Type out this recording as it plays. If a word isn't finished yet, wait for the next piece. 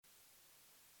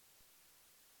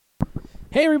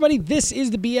Hey everybody, this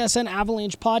is the BSN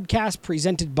Avalanche podcast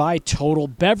presented by Total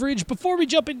Beverage. Before we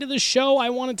jump into the show, I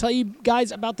want to tell you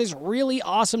guys about this really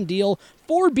awesome deal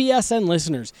for BSN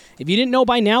listeners. If you didn't know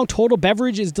by now, Total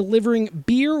Beverage is delivering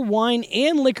beer, wine,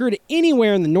 and liquor to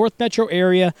anywhere in the North Metro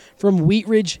area from Wheat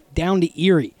Ridge down to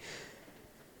Erie.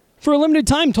 For a limited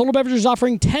time, Total Beverage is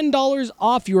offering $10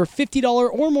 off your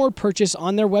 $50 or more purchase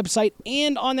on their website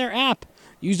and on their app.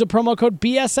 Use the promo code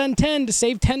BSN10 to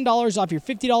save $10 off your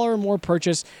 $50 or more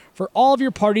purchase for all of your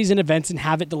parties and events and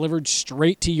have it delivered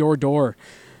straight to your door.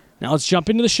 Now let's jump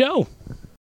into the show.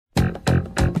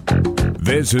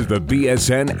 This is the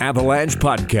BSN Avalanche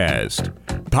Podcast,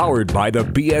 powered by the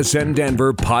BSN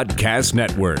Denver Podcast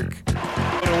Network. To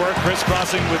work,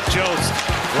 crisscrossing with Jost.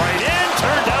 Right in,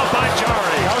 turned out by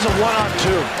Jari. That was a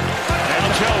 1-on-2.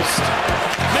 And Jost.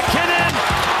 McKinnon.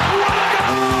 What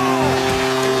a goal!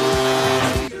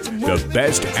 The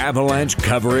best Avalanche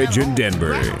coverage in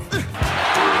Denver. Now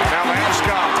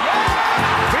Landeskog.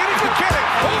 Feeding McKinnon.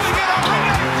 Holding it up.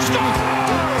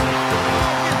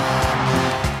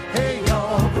 Hey,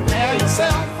 y'all, prepare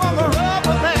yourself for the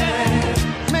rubber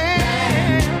band.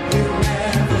 Man, you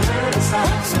never heard a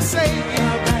sound so say it.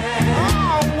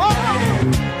 Oh, whoa.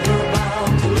 You're about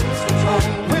to lose control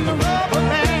when the rubber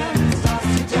band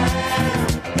starts to jam.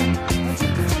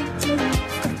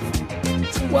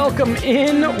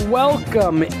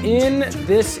 Welcome in.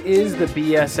 This is the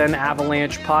BSN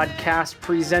Avalanche podcast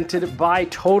presented by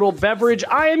Total Beverage.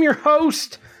 I am your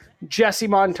host, Jesse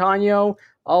Montano.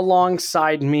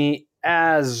 Alongside me,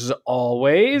 as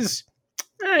always,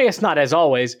 I guess not as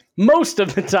always, most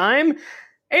of the time,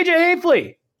 AJ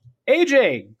Hafley.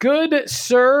 AJ, good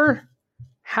sir.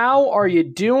 How are you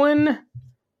doing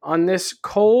on this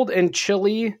cold and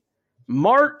chilly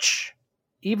March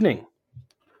evening?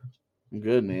 I'm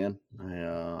good, man.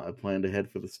 I planned to head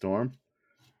for the storm.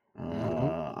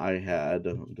 I had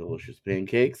delicious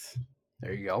pancakes.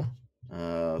 There you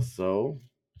go. So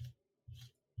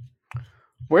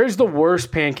Where's the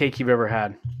worst pancake you've ever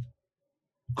had?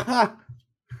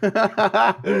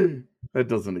 that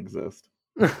doesn't exist.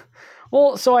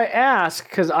 Well, so I asked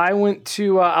because I went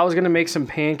to, I was going to make some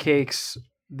pancakes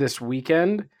this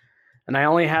weekend, and I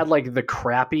only had like the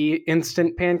crappy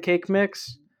instant pancake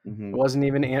mix. It wasn't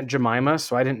even Aunt Jemima,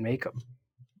 so I didn't make them.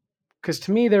 Because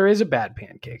to me, there is a bad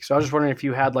pancake. So I was just wondering if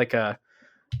you had like I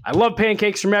love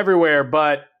pancakes from everywhere,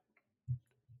 but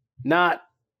not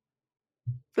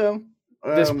So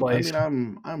this place. I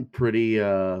mean, I'm pretty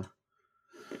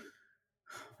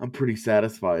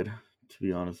satisfied, to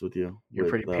be honest with you. You're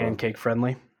pretty pancake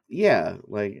friendly. Yeah,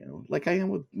 like I am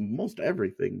with most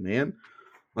everything, man.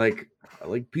 Like I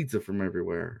like pizza from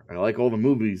everywhere. I like all the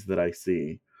movies that I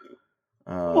see.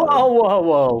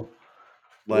 Whoa.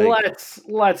 Like,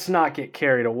 Let's not get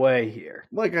carried away here.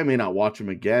 Like, I may not watch them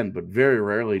again, but very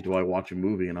rarely do I watch a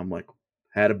movie and I'm like,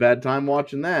 had a bad time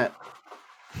watching that.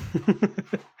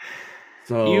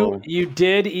 So You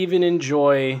did even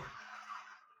enjoy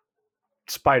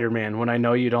Spider-Man when I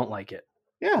know you don't like it.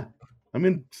 yeah. I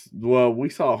mean, well, we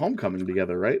saw Homecoming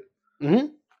together, right? Mm-hmm.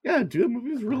 Yeah, dude, that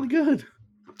movie was really good.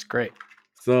 It's great.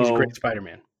 So He's a great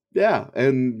Spider-Man. yeah,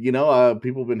 and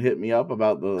people have been hitting me up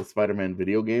about the Spider-Man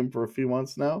video game for a few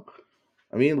months now.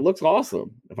 I mean, it looks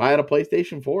awesome. If I had a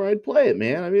PlayStation 4, I'd play it,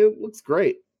 man. I mean, it looks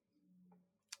great.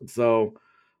 So,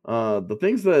 the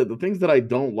things that I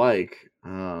don't like,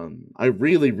 I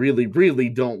really, really, really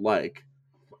don't like.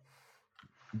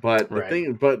 But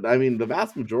the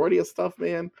vast majority of stuff,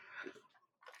 man,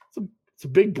 it's a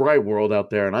big bright world out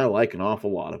there, and I like an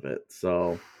awful lot of it.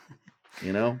 So,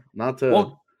 not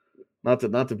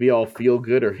to be all feel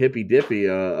good or hippy dippy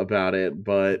about it,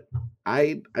 but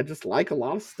I just like a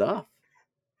lot of stuff.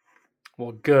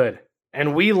 Well, good.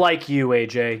 And we like you,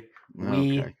 AJ.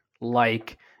 We Okay.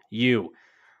 like you.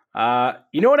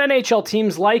 You know what NHL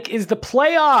teams like is the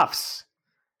playoffs.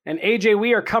 And AJ,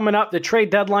 we are coming up. The trade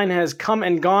deadline has come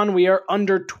and gone. We are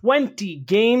under 20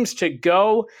 games to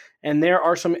go, and there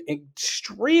are some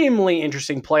extremely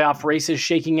interesting playoff races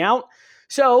shaking out.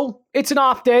 So it's an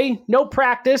off day, no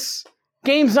practice.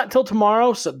 Game's not till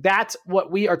tomorrow, so that's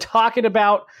what we are talking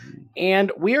about.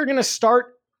 And we are going to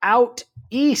start out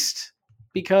east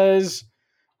because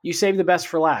you save the best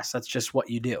for last. That's just what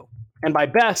you do. And by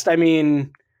best, I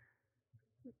mean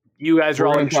you guys are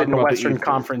all interested in the Western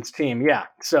Conference team. Yeah,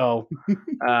 so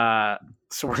we're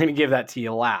going to give that to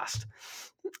you last.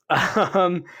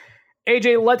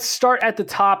 AJ, let's start at the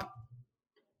top.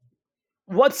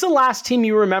 What's the last team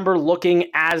you remember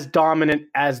looking as dominant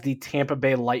as the Tampa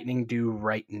Bay Lightning do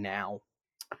right now?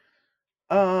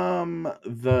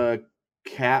 The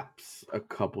Caps a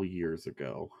couple years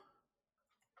ago.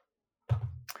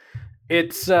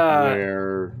 It's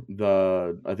where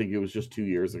I think it was just 2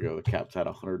 years ago, the Caps had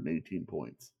 118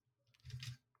 points.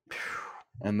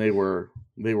 And they were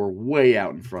way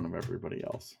out in front of everybody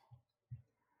else.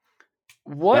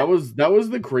 what That was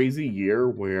the crazy year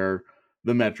where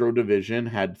the Metro Division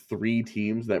had 3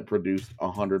 teams that produced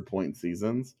 100-point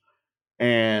seasons,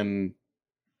 and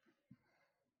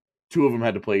 2 of them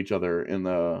had to play each other in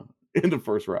the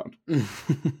first round.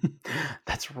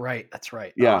 That's right. That's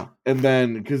right. Yeah, and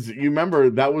then because you remember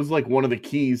that was like one of the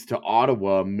keys to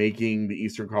Ottawa making the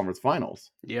Eastern Conference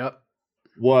Finals. Yep.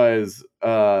 Was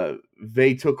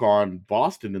they took on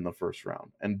Boston in the first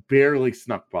round and barely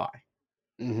snuck by.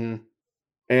 Mm-hmm.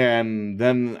 And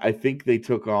then I think they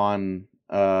took on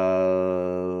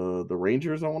the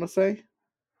Rangers, I want to say.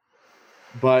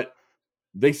 But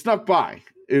they snuck by,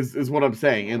 is what I'm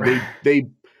saying. And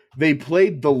they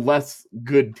played the less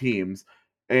good teams.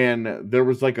 And there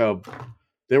was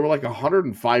they were like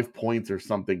 105 points or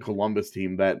something, Columbus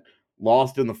team that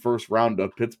lost in the first round to a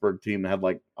Pittsburgh team that had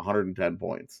like 110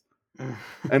 points.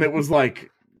 And it was like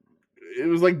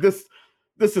this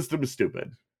system is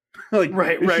stupid. Like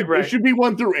it should be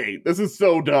 1 through 8. This is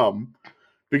so dumb.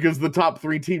 Because the top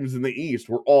 3 teams in the East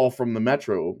were all from the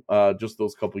Metro just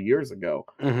those couple years ago.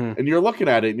 Mm-hmm. And you're looking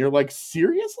at it and you're like,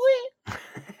 seriously?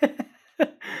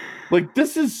 Like,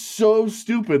 this is so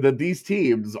stupid that these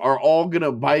teams are all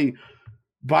gonna by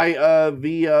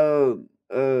the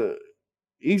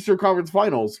Eastern Conference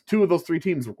Finals, 2 of those 3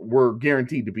 teams were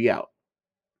guaranteed to be out.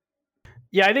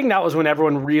 Yeah, I think that was when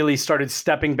everyone really started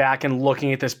stepping back and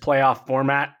looking at this playoff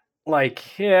format.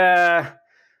 Like, yeah,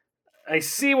 I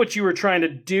see what you were trying to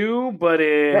do, but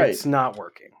it's not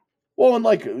working. Well, and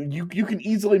like you can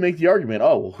easily make the argument,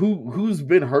 oh, who's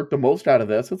been hurt the most out of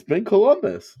this? It's been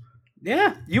Columbus.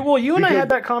 Yeah, you and I had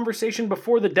that conversation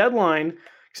before the deadline.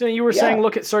 So you were saying,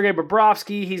 look at Sergei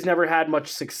Bobrovsky. He's never had much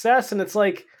success, and it's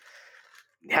like,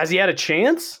 has he had a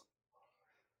chance?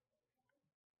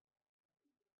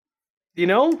 You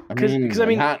know, because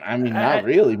not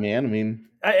really, man. I mean,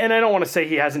 and I don't want to say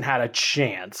he hasn't had a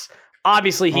chance.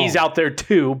 Obviously, he's out there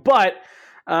too, but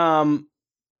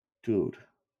dude,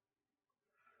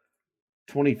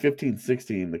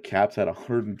 2015-16, the Caps had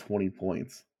 120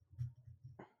 points,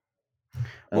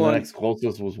 and the next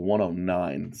closest was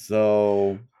 109.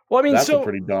 So, that's a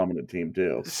pretty dominant team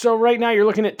too. So right now, you're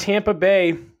looking at Tampa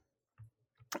Bay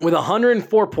with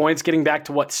 104 points, getting back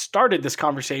to what started this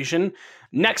conversation.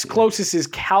 Next closest is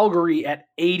Calgary at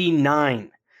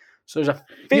 89. So there's a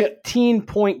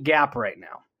 15-point gap right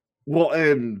now. Well,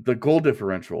 and the goal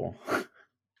differential.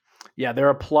 Yeah, they're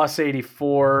a plus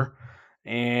 84,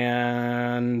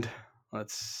 and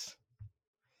plus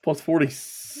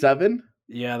 47?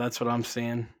 Yeah, that's what I'm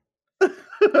seeing.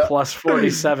 Plus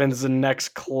 47 is the next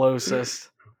closest.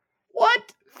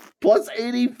 What? Plus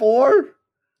 84?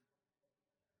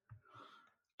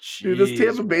 Dude, this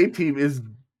Tampa Bay team is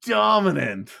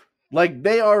dominant. Like,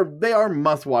 they are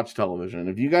must-watch television.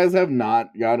 If you guys have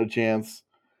not got a chance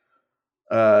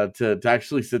to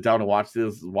actually sit down and watch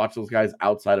those guys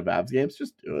outside of Avs games,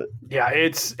 just do it. Yeah,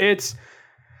 it's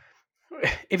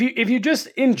if you just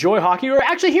enjoy hockey, or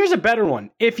actually here's a better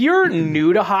one. If you're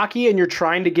new to hockey and you're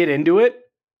trying to get into it,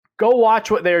 go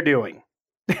watch what they're doing.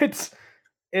 It's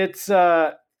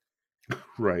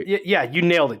right. Yeah, you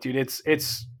nailed it, dude.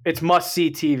 It's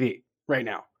must-see TV right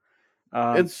now.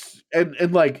 It's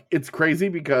like it's crazy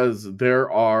because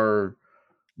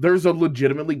there's a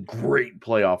legitimately great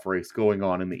playoff race going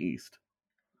on in the East.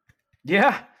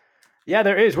 Yeah,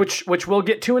 there is, which we'll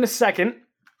get to in a second.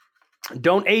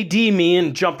 Don't AD me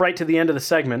and jump right to the end of the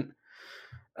segment.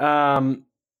 So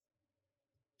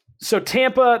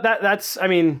Tampa, that's I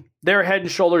mean, they're head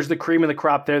and shoulders the cream of the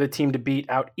crop. They're the team to beat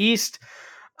out East.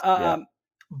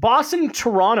 Boston,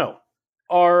 Toronto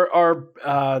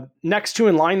are next 2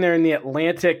 in line there in the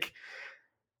Atlantic.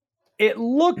 It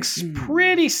looks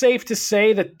pretty safe to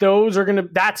say that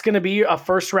that's going to be a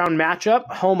first round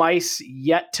matchup. Home ice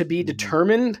yet to be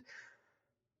determined.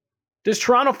 Does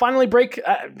Toronto finally break?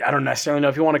 I don't necessarily know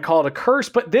if you want to call it a curse,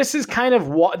 but this is kind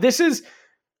of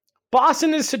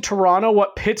Boston is to Toronto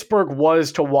what Pittsburgh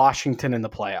was to Washington in the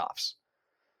playoffs.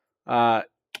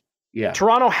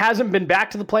 Toronto hasn't been back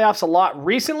to the playoffs a lot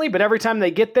recently, but every time they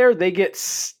get there, they get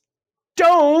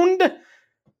stoned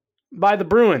by the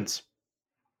Bruins.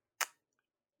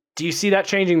 Do you see that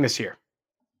changing this year?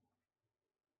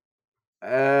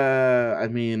 I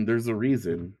mean, there's a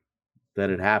reason that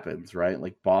it happens, right?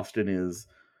 Like, Boston is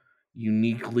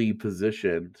uniquely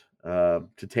positioned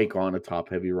to take on a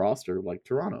top-heavy roster like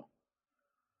Toronto.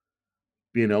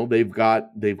 You know, they've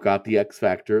got the X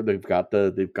factor. They've got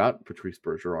Patrice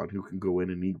Bergeron who can go in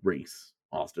and erase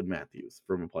Austin Matthews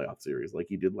from a playoff series like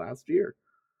he did last year.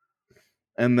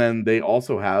 And then they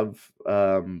also have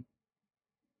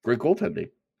great goaltending.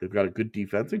 They've got a good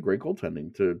defense and great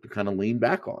goaltending to kind of lean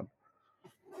back on.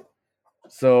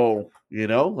 So,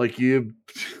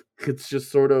 it's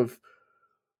just sort of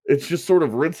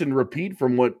rinse and repeat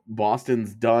from what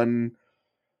Boston's done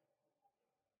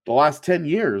the last 10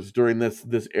 years during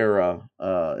this era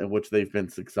in which they've been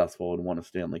successful and won a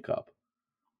Stanley Cup.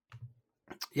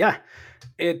 Yeah,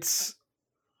 it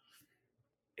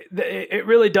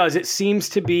really does. It seems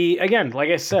to be, again, like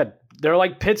I said, they're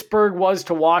like Pittsburgh was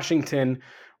to Washington,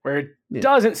 where it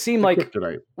doesn't seem like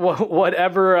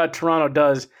whatever Toronto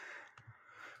does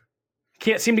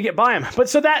can't seem to get by them. But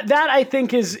so that I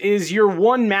think is your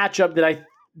one matchup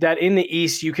that in the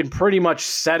East you can pretty much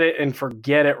set it and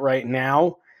forget it right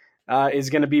now. Is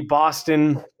going to be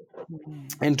Boston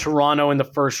and Toronto in the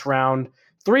first round.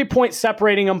 3 points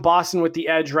separating them. Boston with the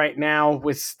edge right now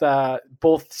with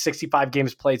both 65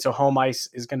 games played, so home ice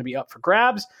is going to be up for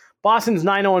grabs. Boston's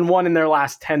 9-0-1 in their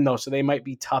last 10, though, so they might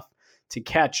be tough to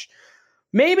catch.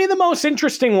 Maybe the most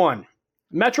interesting one,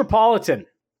 Metropolitan.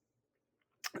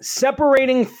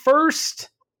 Separating first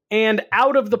and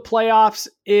out of the playoffs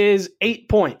is 8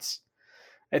 points.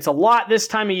 It's a lot this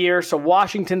time of year, so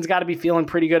Washington's got to be feeling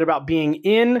pretty good about being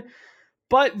in.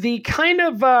 But the kind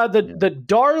of the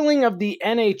darling of the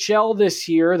NHL this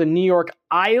year, the New York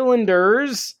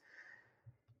Islanders,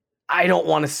 I don't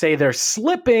want to say they're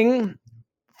slipping.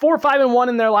 4-5-1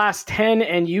 in their last 10,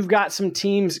 and you've got some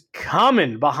teams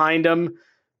coming behind them.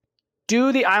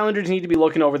 Do the Islanders need to be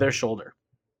looking over their shoulder?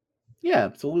 Yeah,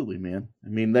 absolutely, man. I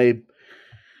mean,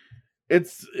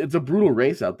 it's a brutal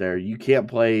race out there. You can't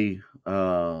play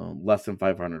less than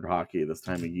 500 hockey this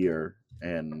time of year,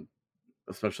 and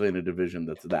especially in a division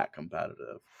that's that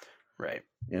competitive. Right.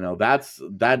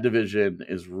 That division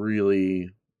is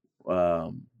really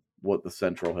what the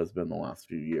Central has been the last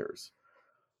few years,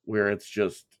 where it's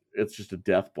just a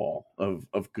death ball of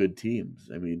good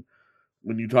teams. I mean,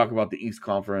 when you talk about the East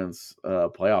Conference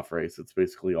playoff race, it's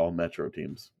basically all Metro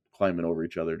teams climbing over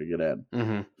each other to get in.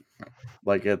 Mm-hmm.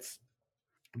 Like it's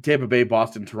Tampa Bay,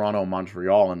 Boston, Toronto,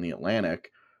 Montreal in the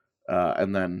Atlantic,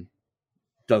 and then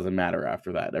doesn't matter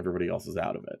after that. Everybody else is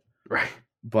out of it. Right.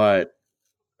 But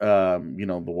you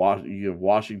have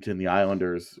Washington, the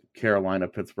Islanders, Carolina,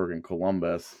 Pittsburgh, and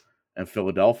Columbus, and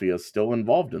Philadelphia is still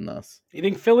involved in this. You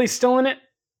think Philly's still in it?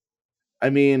 I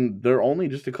mean, they're only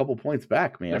just a couple points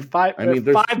back, man. They're 5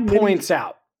 points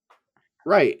out.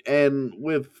 Right, and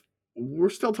we're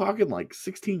still talking like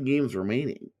 16 games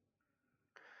remaining.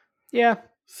 Yeah.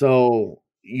 So,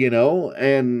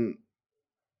 and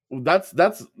that's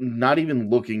not even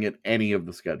looking at any of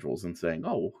the schedules and saying,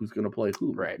 oh, well, who's going to play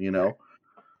who, right?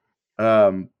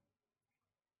 Right.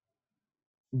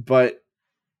 But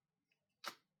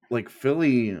like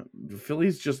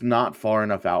Philly's just not far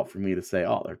enough out for me to say,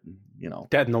 oh, they're,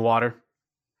 dead in the water.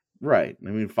 Right. I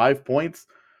mean, 5 points,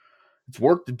 it's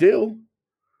work to do.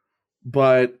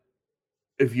 But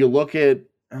if you look at,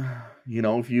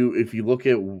 if you look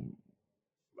at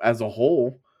as a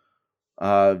whole,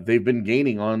 they've been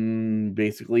gaining on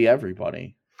basically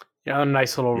everybody. Yeah, a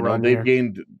nice little run. They've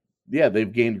gained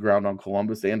ground on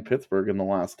Columbus and Pittsburgh in the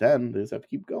last 10. They just have to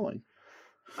keep going.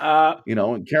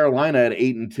 And Carolina at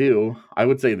 8-2, I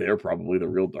would say they're probably the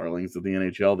real darlings of the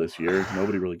NHL this year.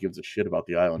 Nobody really gives a shit about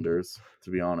the Islanders,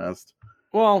 to be honest.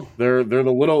 Well, they're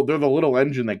the little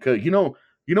engine that could. You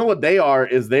know what they are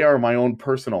is they are my own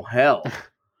personal hell,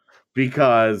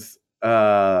 because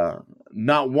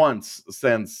not once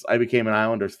since I became an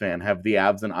Islanders fan have the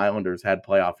Avs and Islanders had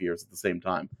playoff years at the same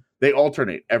time. They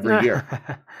alternate every year.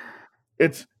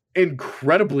 It's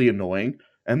incredibly annoying.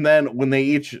 And then when they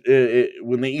each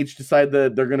decide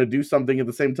that they're going to do something at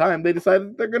the same time, they decide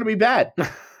that they're going to be bad.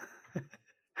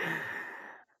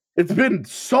 It's been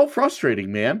so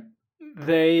frustrating, man.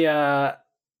 They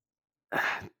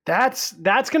that's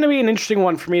going to be an interesting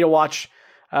one for me to watch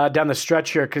down the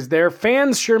stretch here, because their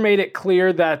fans sure made it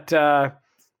clear that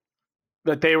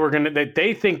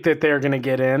they think that they're gonna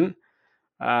get in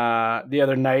the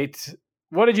other night.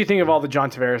 What did you think of all the John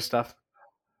Tavares stuff?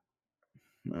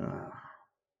 Do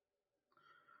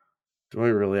I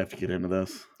really have to get into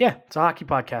this? Yeah, it's a hockey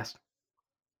podcast.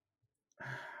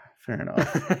 Fair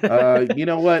enough. You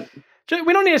know what?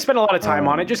 We don't need to spend a lot of time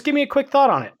on it. Just give me a quick thought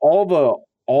on it. All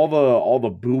the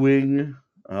booing,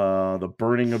 the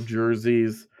burning of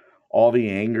jerseys, all the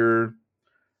anger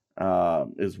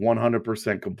is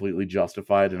 100% completely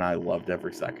justified, and I loved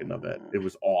every second of it. It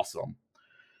was awesome.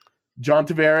 John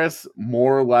Tavares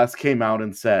more or less came out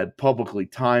and said publicly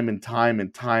time and time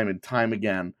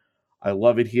again, I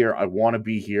love it here. I want to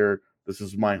be here. This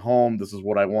is my home. This is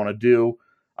what I want to do.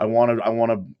 I want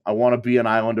to be an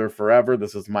Islander forever.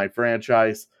 This is my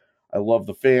franchise. I love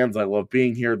the fans. I love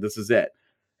being here. This is it.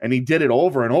 And he did it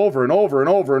over and over and over and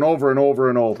over and over and over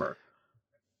and over.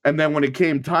 And then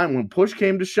when push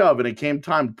came to shove and it came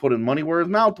time to put in money where his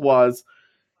mouth was,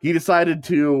 he decided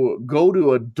to go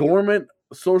to a dormant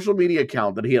social media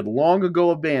account that he had long ago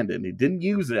abandoned. He didn't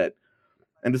use it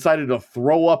and decided to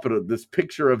throw up this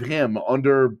picture of him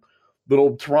under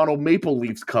little Toronto Maple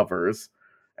Leafs covers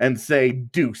and say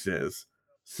deuces.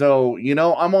 So,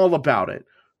 I'm all about it.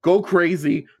 Go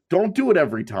crazy. Don't do it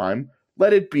every time.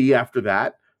 Let it be after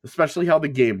that, especially how the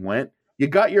game went. You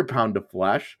got your pound of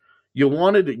flesh. You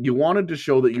wanted to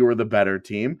show that you were the better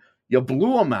team. You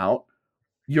blew them out.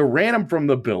 You ran them from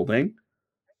the building.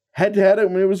 Head to head, I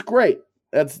mean, it was great.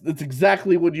 That's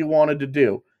exactly what you wanted to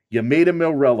do. You made him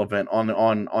irrelevant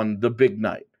on the big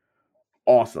night.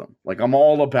 Awesome. Like, I'm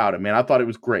all about it, man. I thought it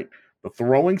was great. The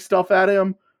throwing stuff at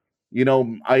him,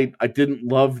 I didn't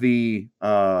love the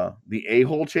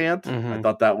a-hole chant. Mm-hmm. I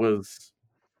thought that was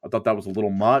a little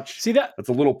much. See, that's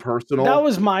a little personal. That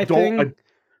was my thing. I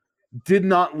did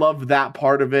not love that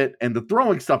part of it, and the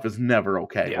throwing stuff is never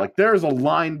okay. Yeah. Like, there's a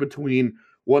line between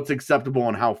what's acceptable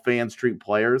and how fans treat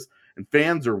players, and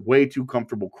fans are way too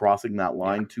comfortable crossing that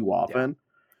line too often.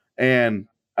 Yeah. And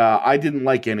I didn't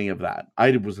like any of that.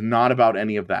 I was not about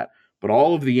any of that. But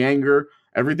all of the anger,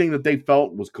 everything that they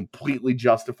felt was completely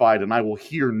justified, and I will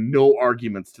hear no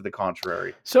arguments to the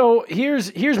contrary. So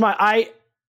here's my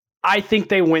I think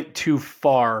they went too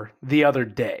far the other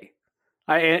day.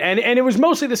 And it was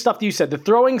mostly the stuff that you said, the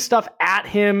throwing stuff at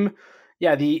him.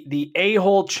 Yeah, the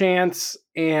a-hole chants.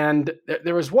 And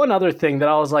there was one other thing that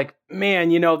I was like,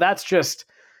 man,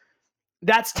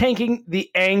 that's tanking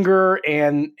the anger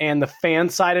and the fan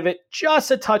side of it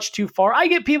just a touch too far. I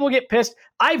get people get pissed.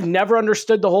 I've never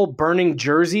understood the whole burning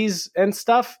jerseys and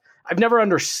stuff. I've never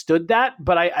understood that,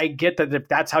 but I get that if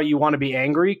that's how you want to be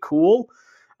angry, cool.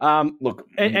 Look,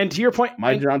 and to your point,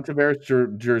 my John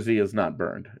Tavares jersey is not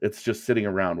burned. It's just sitting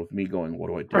around with me going, what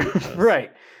do I do with this?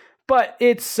 Right. But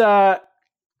it's, like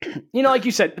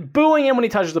you said, booing him when he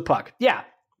touches the puck. Yeah,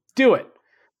 do it.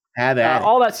 Have at it.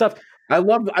 All that stuff. I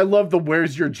love the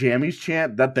 "Where's your jammies"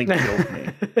 chant. That thing kills me.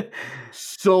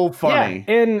 So funny.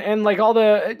 Yeah, and like all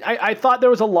I thought there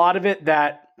was a lot of it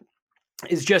that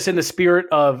is just in the spirit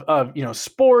of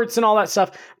sports and all that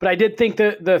stuff. But I did think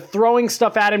the throwing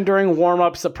stuff at him during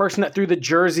warmups, the person that threw the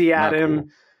jersey at him, cool.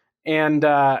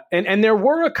 and there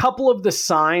were a couple of the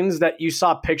signs that you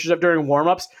saw pictures of during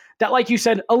warmups that, like you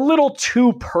said, a little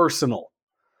too personal.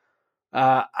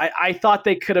 I thought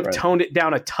they could have toned it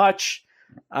down a touch.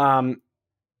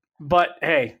 But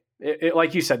hey,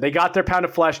 like you said, they got their pound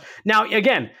of flesh. Now,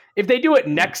 again, if they do it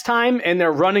next time and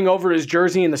they're running over his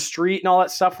jersey in the street and all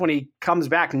that stuff when he comes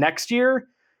back next year,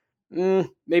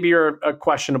 maybe you're a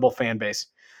questionable fan base.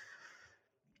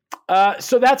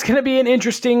 So that's going to be an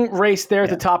interesting race there at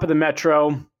the top of the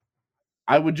Metro.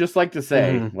 I would just like to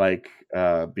say,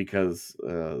 because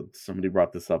somebody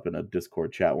brought this up in a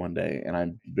Discord chat one day, and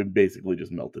I basically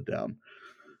just melted down.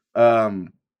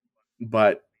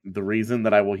 But the reason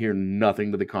that I will hear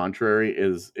nothing to the contrary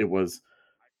is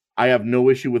I have no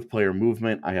issue with player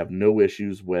movement. I have no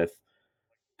issues with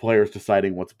players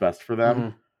deciding what's best for them. Mm-hmm.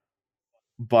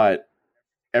 But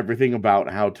everything about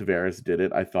how Tavares did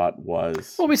it, I thought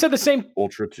was... Well, we said the same...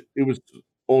 It was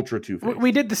ultra two-faced.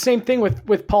 We did the same thing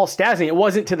with Paul Stastny. It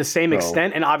wasn't to the same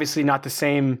extent, and obviously not the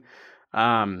same...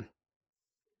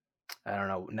 I don't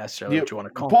know necessarily what you want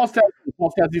to call Paul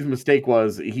Stastny's mistake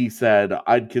was he said,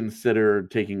 I'd consider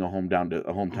taking a hometown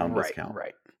discount.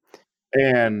 Right.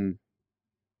 And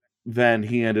then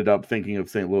he ended up thinking of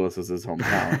St. Louis as his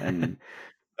hometown, and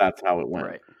that's how it went.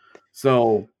 Right.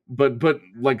 So, but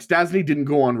like Stastny didn't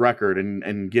go on record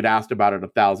and get asked about it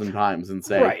 1,000 times and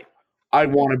say, I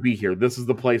want to be here. This is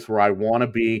the place where I want to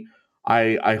be.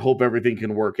 I hope everything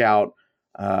can work out.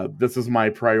 This is my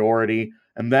priority.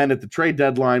 And then at the trade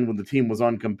deadline, when the team was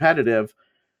uncompetitive,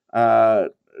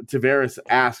 Tavares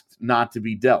asked not to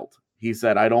be dealt. He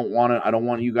said, I don't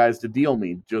want you guys to deal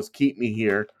me. Just keep me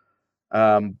here.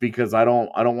 Because I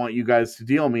don't want you guys to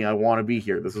deal me. I want to be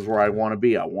here. This is where I want to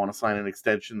be. I want to sign an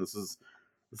extension. This is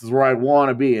where I want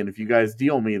to be. And if you guys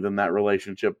deal me, then that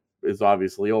relationship is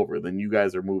obviously over. Then you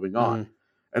guys are moving on. Mm-hmm.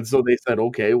 And so they said,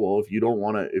 okay, well, if you don't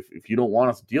want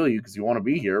us to deal you because you want to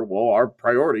be here, well, our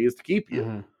priority is to keep you.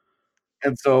 Mm-hmm.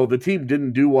 And so the team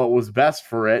didn't do what was best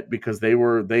for it because they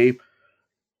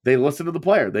listened to the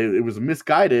player. It was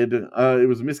misguided. It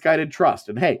was misguided trust.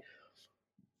 And hey,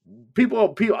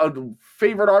 people, a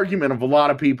favorite argument of a lot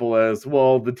of people is,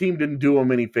 well, the team didn't do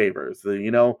him any favors.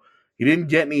 He He didn't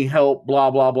get any help, blah,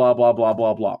 blah, blah, blah, blah,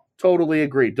 blah, blah. Totally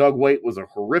agree. Doug Waite was a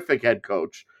horrific head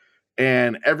coach.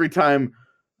 And every time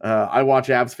I watch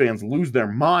Avs fans lose their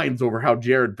minds over how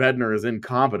Jared Bednar is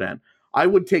incompetent, I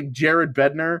would take Jared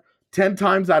Bednar 10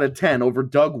 times out of 10 over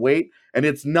Doug Waite, and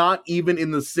it's not even in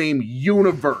the same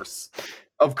universe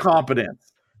of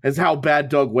competence as how bad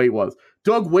Doug Waite was.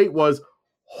 Doug Waite was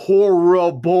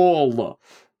horrible.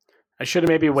 I should have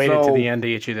maybe waited to the end to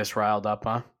get you this riled up,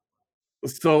 huh?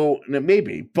 So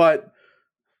maybe, but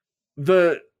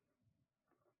the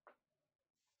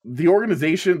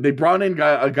organization, they brought in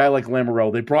a guy like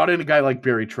Lamoureux. They brought in a guy like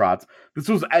Barry Trotz. This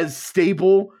was as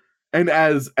stable and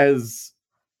as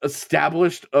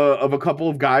established of a couple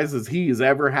of guys as he has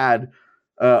ever had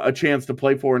a chance to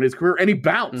play for in his career, and he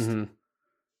bounced. Mm-hmm.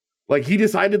 Like, he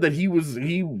decided that he was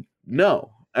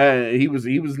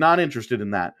not interested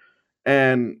in that.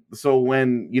 And so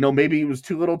when, maybe he was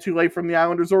too little too late from the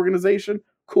Islanders organization,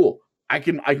 cool. I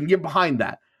can get behind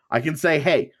that. I can say,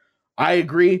 hey, I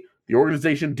agree. The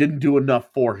organization didn't do enough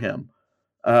for him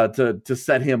to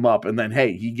set him up. And then,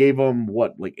 hey, he gave him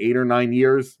 8 or 9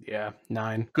 years? Yeah,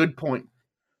 9. Good point.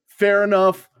 Fair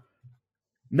enough.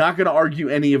 Not going to argue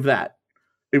any of that.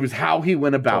 It was how he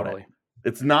went about it.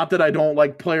 It's not that I don't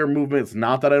like player movement. It's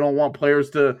not that I don't want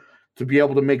players to be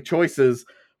able to make choices,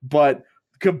 but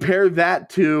compare that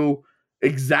to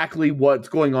exactly what's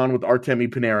going on with Artemi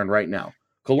Panarin right now.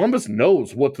 Columbus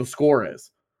knows what the score is.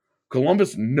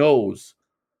 Columbus knows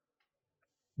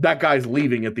that guy's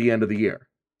leaving at the end of the year.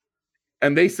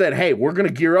 And they said, hey, we're going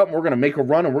to gear up, and we're going to make a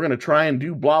run, and we're going to try and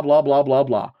do blah, blah, blah, blah,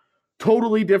 blah.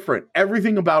 Totally different.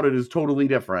 Everything about it is totally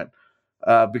different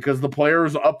because the player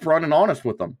is upfront and honest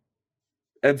with them.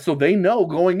 And so they know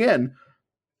going in,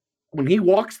 when he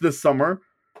walks this summer,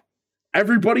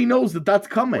 everybody knows that that's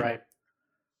coming. Right.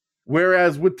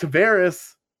 Whereas with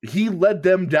Tavares, he led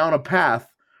them down a path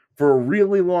for a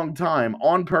really long time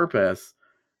on purpose.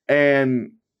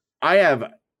 And I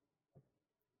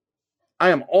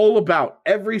am all about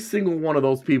every single one of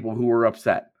those people who were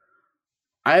upset.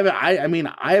 I have a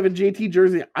JT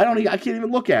jersey. I can't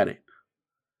even look at it.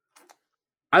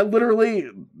 I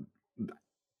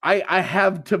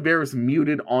have Tavares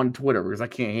muted on Twitter because I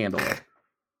can't handle it.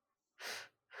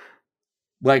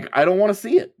 I don't want to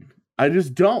see it. I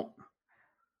just don't.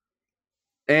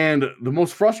 And the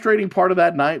most frustrating part of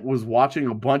that night was watching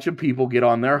a bunch of people get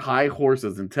on their high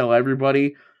horses and tell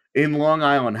everybody in Long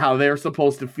Island how they're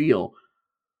supposed to feel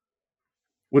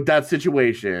with that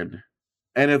situation.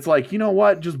 And it's like, you know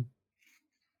what? Just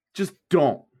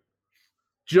don't.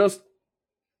 Just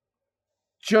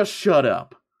shut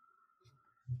up.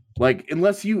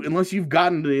 Unless you've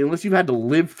had to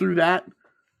live through that,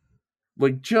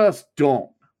 just don't.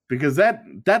 Because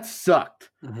that sucked.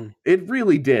 Mm-hmm. It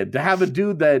really did. To have a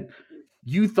dude that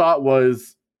you thought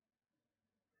was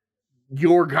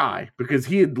your guy, because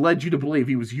he had led you to believe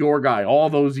he was your guy all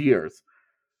those years.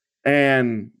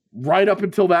 And right up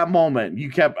until that moment, you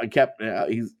kept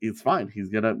he's fine. He's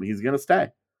gonna stay.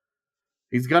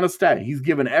 He's gonna stay. He's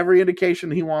given every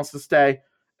indication he wants to stay.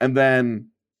 And then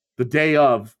the day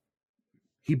of,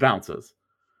 he bounces.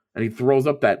 And he throws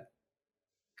up that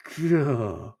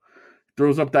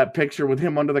picture with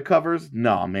him under the covers.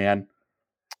 No, man.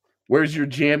 Where's your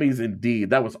jammies?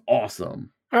 Indeed. That was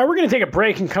awesome. All right, we're going to take a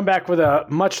break and come back with a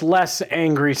much less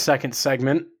angry second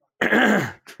segment.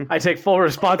 I take full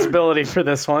responsibility for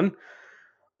this one.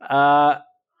 I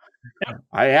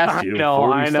asked you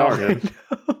before we started.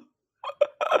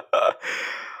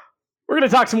 We're going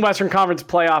to talk some Western Conference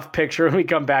playoff picture when we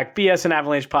come back. BSN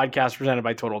Avalanche podcast presented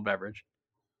by Total Beverage.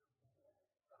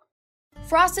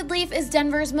 Frosted Leaf is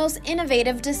Denver's most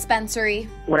innovative dispensary.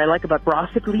 What I like about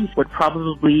Frosted Leaf would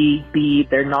probably be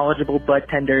their knowledgeable bud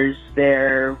tenders,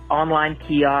 their online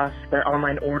kiosk, their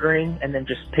online ordering, and then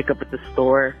just pick up at the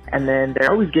store. And then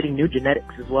they're always getting new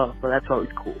genetics as well, so that's always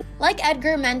cool. Like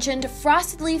Edgar mentioned,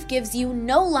 Frosted Leaf gives you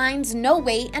no lines, no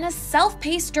wait, and a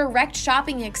self-paced direct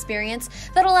shopping experience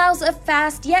that allows a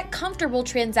fast yet comfortable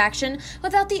transaction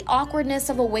without the awkwardness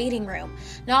of a waiting room.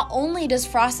 Not only does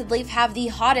Frosted Leaf have the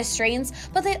hottest strains,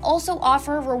 but they also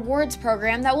offer a rewards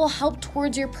program that will help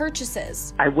towards your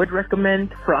purchases. I would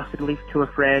recommend Frosted Leaf to a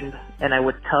friend, and I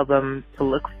would tell them to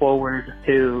look forward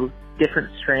to different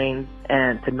strains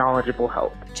and to knowledgeable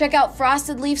help. Check out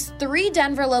Frosted Leaf's 3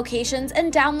 Denver locations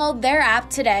and download their app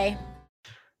today.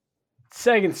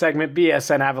 Second segment,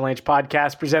 BSN Avalanche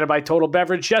podcast presented by Total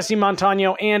Beverage. Jesse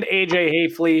Montano and AJ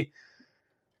Hafley.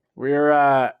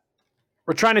 We're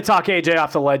trying to talk AJ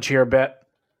off the ledge here a bit.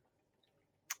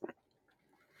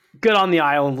 Good on the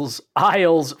Isles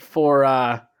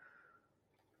for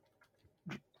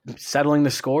settling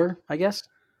the score, I guess.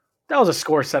 That was a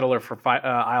score settler for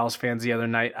Isles fans the other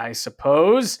night, I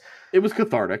suppose. It was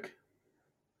cathartic.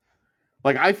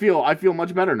 Like, I feel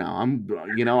much better now.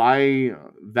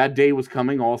 That day was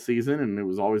coming all season, and it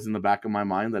was always in the back of my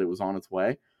mind that it was on its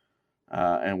way.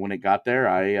 And when it got there,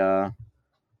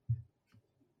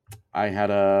 I had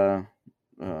a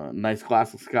nice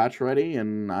glass of scotch ready,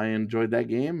 and I enjoyed that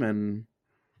game. And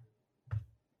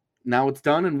now it's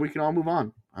done, and we can all move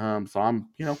on. So I'm,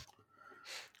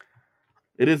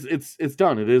 it's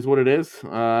done. It is what it is.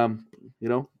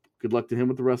 Good luck to him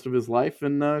with the rest of his life,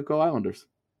 and go Islanders.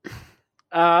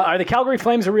 Are the Calgary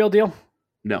Flames a real deal?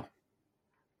 No.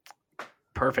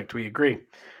 Perfect. We agree.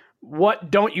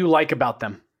 What don't you like about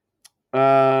them?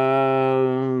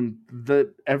 That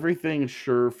everything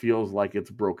sure feels like it's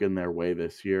broken their way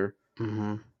this year.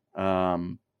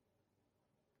 Mm-hmm.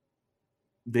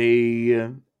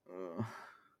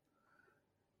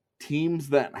 Teams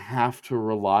that have to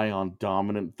rely on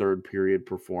dominant third period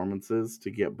performances to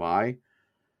get by,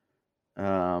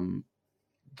 don't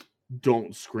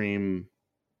scream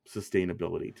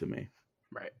sustainability to me.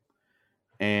 Right.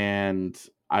 And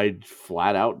I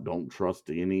flat out don't trust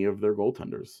any of their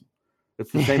goaltenders.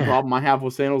 It's the same problem I have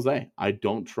with San Jose. I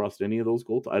don't trust any of those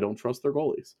I don't trust their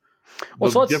goalies.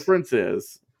 Well, the difference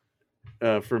is,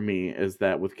 for me, is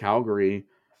that with with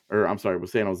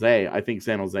San Jose, I think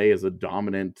San Jose is a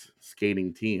dominant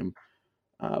skating team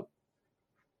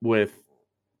with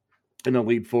an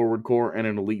elite forward core and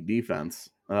an elite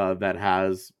defense that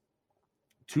has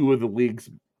two of the league's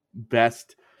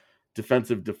best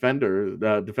defensive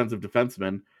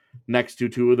defensemen next to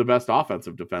two of the best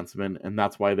offensive defensemen, and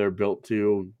that's why they're built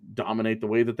to dominate the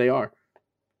way that they are.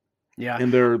 Yeah.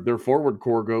 And their forward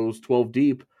core goes 12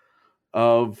 deep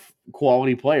of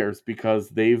quality players because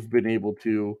they've been able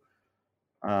to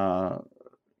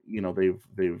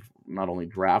they've not only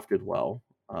drafted well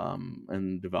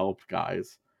and developed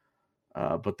guys,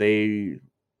 but they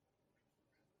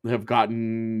have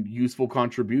gotten useful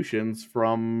contributions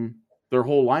from their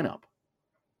whole lineup.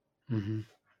 Mm-hmm.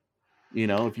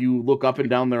 If you look up and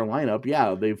down their lineup,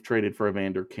 yeah, they've traded for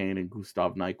Evander Kane and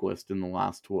Gustav Nyquist in the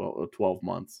last 12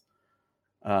 months.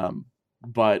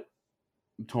 But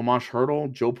Tomas Hertl,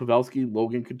 Joe Pavelski,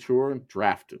 Logan Couture,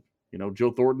 drafted.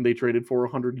 Joe Thornton, they traded for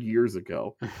 100 years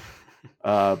ago.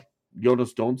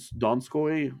 Jonas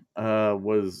Donskoy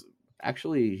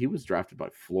he was drafted by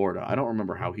Florida. I don't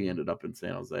remember how he ended up in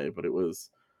San Jose, but it was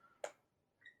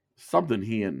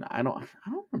something I don't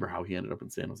remember how he ended up in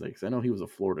San Jose because I know he was a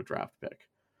Florida draft pick.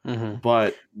 Mm-hmm.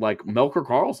 But like Melker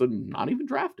Karlsson, not even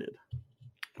drafted.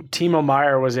 Timo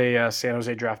Meier was a San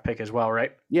Jose draft pick as well,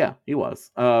 right? Yeah, he was.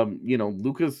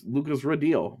 Lucas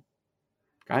Radil,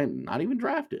 guy not even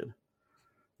drafted.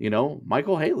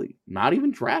 Michael Haley, not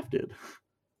even drafted.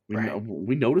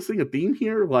 We noticing a theme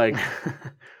here, like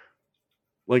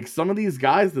some of these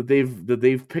guys that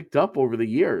they've picked up over the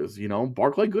years.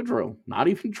 Barclay Goodrow, not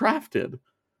even drafted.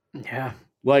 Yeah,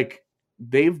 like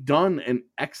they've done an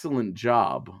excellent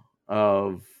job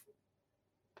of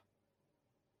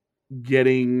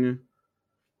getting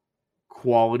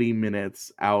quality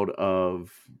minutes out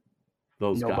of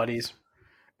those nobodies. Guys.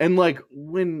 And like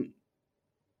when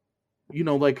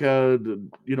Barclay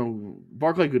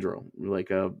Goodrow,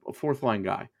 like a fourth line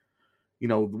guy.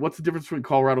 What's the difference between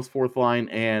Colorado's fourth line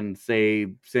and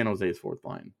say San Jose's fourth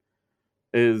line?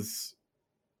 Is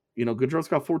Goodrow's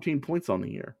got 14 points on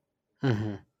the year.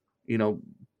 Mm-hmm.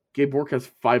 Gabe Bourque has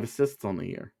 5 assists on the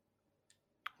year.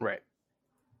 Right.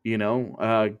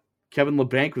 Kevin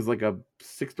LeBanc was like a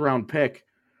 6th round pick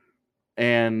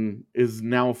and is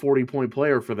now a 40-point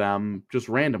player for them just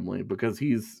randomly because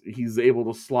he's able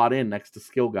to slot in next to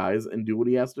skill guys and do what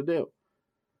he has to do.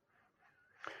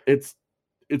 It's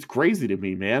crazy to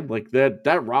me, man. Like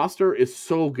that roster is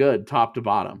so good top to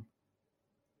bottom.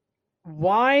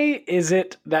 Why is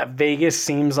it that Vegas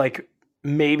seems like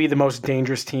maybe the most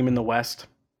dangerous team in the West?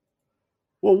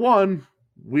 Well, one,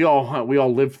 we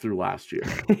all lived through last year.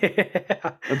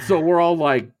 Yeah. And so we're all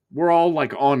like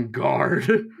on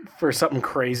guard for something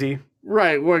crazy.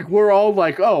 Right. Like we're all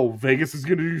like, oh, Vegas is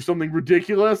going to do something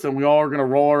ridiculous. And we all are going to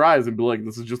roll our eyes and be like,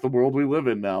 this is just the world we live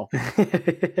in now.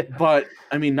 But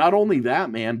I mean, not only that,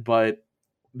 man, but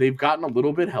they've gotten a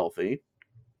little bit healthy.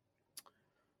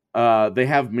 They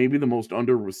have maybe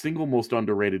the single most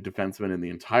underrated defenseman in the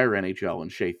entire NHL in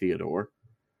Shea Theodore.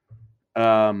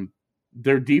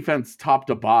 Their defense top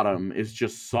to bottom is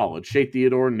just solid. Shea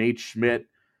Theodore, Nate Schmidt,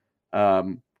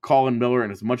 Colin Miller,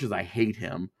 and as much as I hate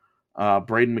him,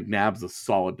 Braden McNabb's a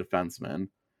solid defenseman.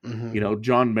 Mm-hmm.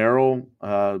 John Merrill,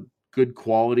 good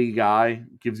quality guy,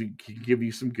 can give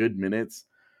you some good minutes.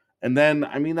 And then,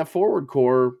 I mean, that forward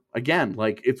core, again,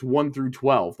 like it's 1 through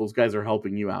 12. Those guys are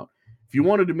helping you out. If you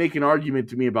wanted to make an argument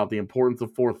to me about the importance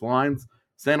of fourth lines,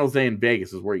 San Jose and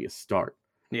Vegas is where you start.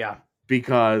 Yeah.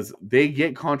 Because they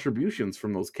get contributions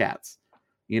from those cats.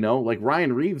 You know, like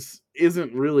Ryan Reeves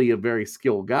isn't really a very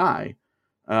skilled guy.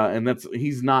 And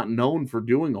he's not known for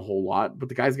doing a whole lot, but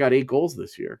the guy's got 8 goals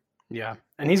this year. Yeah.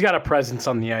 And he's got a presence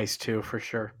on the ice too, for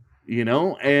sure. You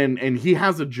know, and he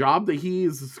has a job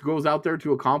that goes out there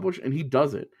to accomplish, and he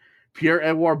does it.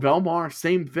 Pierre-Edouard Bellemare,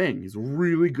 same thing. He's a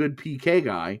really good PK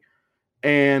guy,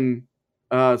 and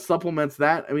supplements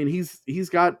that. I mean, he's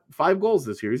got 5 goals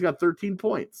this year. He's got 13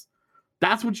 points.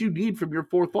 That's what you need from your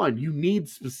fourth line. You need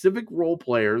specific role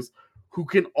players who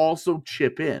can also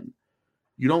chip in.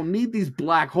 You don't need these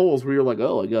black holes where you're like,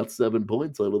 oh, I got 7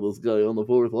 points out of this guy on the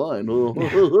fourth line.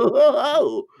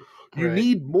 You Right.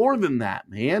 need more than that,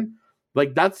 man.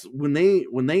 Like that's when they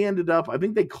ended up, I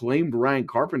think they claimed Ryan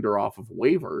Carpenter off of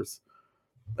waivers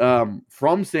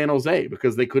from San Jose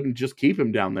because they couldn't just keep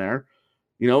him down there.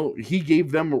 You know, he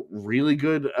gave them a really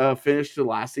good finish to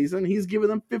last season. He's given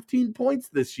them 15 points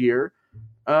this year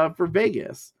for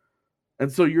Vegas. And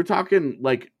so you're talking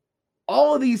like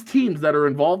all of these teams that are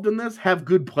involved in this have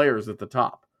good players at the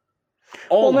top.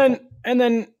 And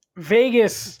then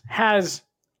Vegas has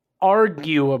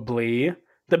arguably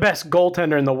the best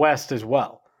goaltender in the West as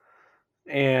well.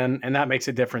 And that makes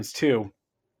a difference too.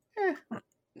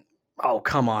 Oh,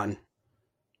 come on.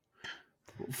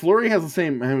 Fleury has the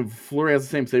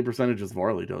same save percentage as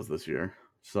Varley does this year.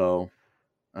 So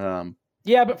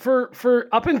Yeah, but for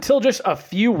up until just a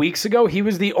few weeks ago, he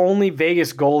was the only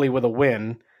Vegas goalie with a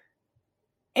win.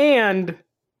 And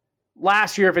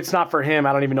last year, if it's not for him,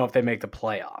 I don't even know if they make the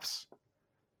playoffs.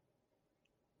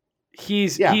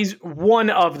 He's one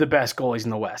of the best goalies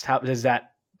in the West. How does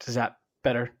that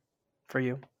better for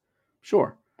you?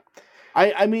 Sure.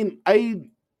 I mean,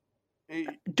 he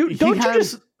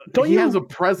has a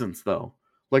presence though.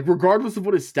 Like regardless of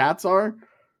what his stats are,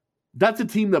 that's a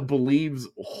team that believes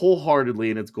wholeheartedly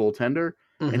in its goaltender,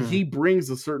 and he brings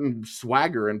a certain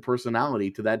swagger and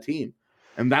personality to that team.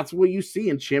 And that's what you see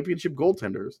in championship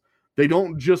goaltenders. They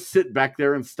don't just sit back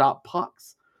there and stop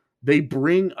pucks. They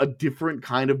bring a different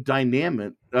kind of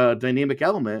dynamic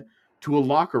element to a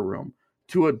locker room,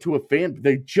 to a fan.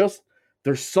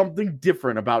 There's something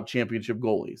different about championship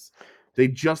goalies. They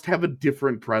just have a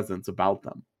different presence about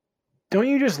them. Don't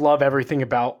you just love everything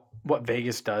about what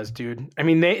Vegas does, dude? I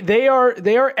mean, they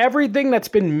are everything that's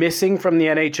been missing from the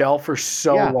NHL for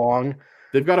so long.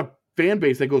 They've got a fan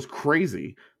base that goes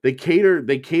crazy. They cater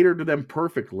to them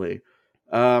perfectly.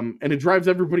 And it drives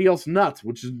everybody else nuts,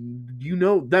 which is,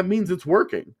 that means it's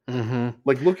working.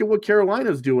 Like, look at what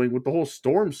Carolina's doing with the whole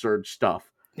storm surge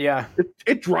stuff. Yeah.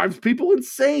 It drives people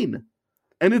insane.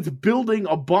 And it's building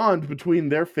a bond between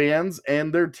their fans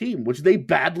and their team, which they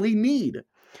badly need.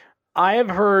 I have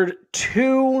heard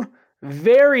 2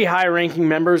 very high-ranking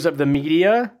members of the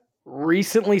media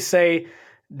recently say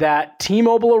that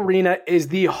T-Mobile Arena is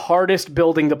the hardest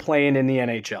building to play in the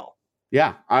NHL.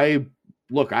 Yeah, I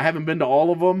haven't been to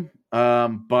all of them,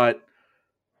 but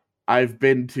I've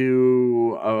been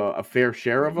to a fair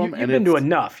share of them. You've been to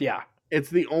enough, yeah. It's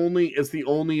the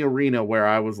only arena where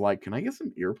I was like, can I get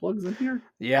some earplugs in here?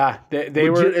 Yeah, they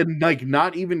were, and like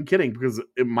not even kidding, because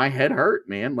my head hurt,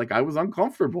 man. Like I was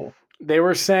uncomfortable. They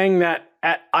were saying that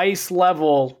at ice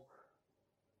level,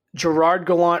 Gerard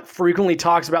Gallant frequently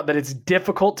talks about that it's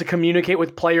difficult to communicate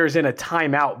with players in a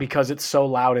timeout because it's so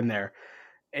loud in there.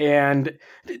 And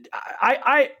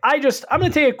I'm going to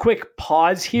take a quick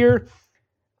pause here.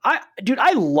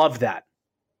 I love that.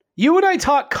 You and I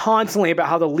talk constantly about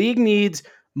how the league needs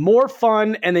more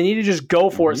fun and they need to just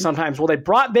go for it sometimes. Well, they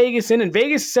brought Vegas in, and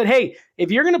Vegas said, hey,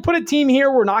 if you're going to put a team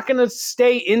here, we're not going to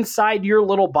stay inside your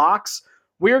little box.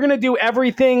 We're going to do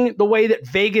everything the way that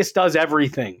Vegas does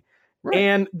everything. Right.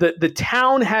 And the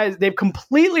town they've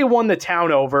completely won the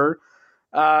town over.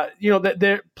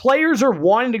 The players are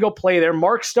wanting to go play there.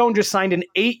 Mark Stone just signed an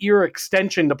 8-year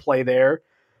extension to play there.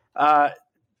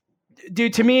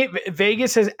 Dude, to me,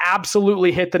 Vegas has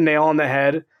absolutely hit the nail on the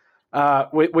head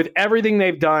with everything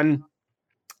they've done.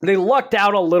 They lucked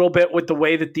out a little bit with the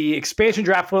way that the expansion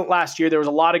draft went last year. There was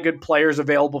a lot of good players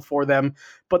available for them,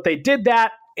 but they did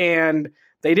that, and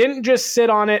they didn't just sit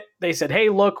on it. They said, hey,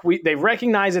 look, they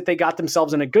recognize that they got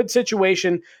themselves in a good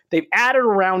situation. They've added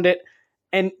around it,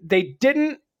 and they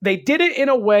did it in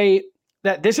a way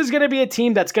that this is going to be a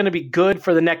team that's going to be good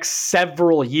for the next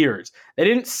several years. They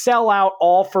didn't sell out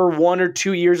all for 1 or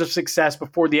 2 years of success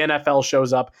before the NFL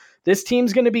shows up. This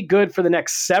team's going to be good for the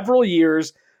next several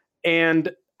years. And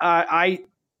I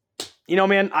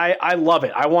love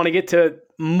it. I want to get to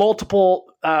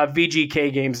multiple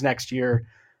VGK games next year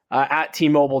at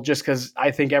T-Mobile just because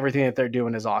I think everything that they're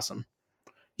doing is awesome.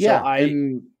 Yeah, so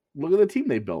and look at the team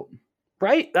they built.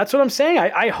 Right? That's what I'm saying.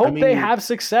 I hope they have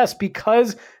success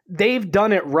because they've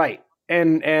done it right.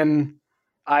 And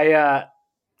I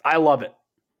love it.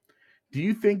 Do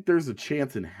you think there's a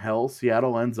chance in hell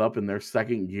Seattle ends up in their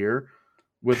second year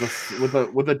with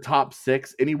a top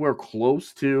 6 anywhere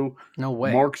close to no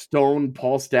way. Mark Stone,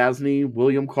 Paul Stastny,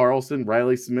 William Karlsson,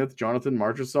 Riley Smith, Jonathan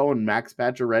Marchessault, and Max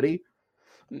Pacioretty?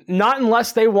 Not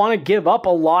unless they want to give up a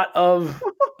lot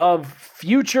of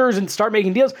futures and start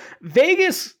making deals.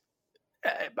 Vegas,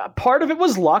 part of it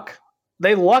was luck.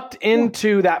 They lucked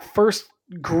into that first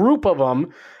group of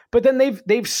them, but then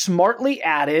they've smartly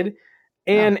added.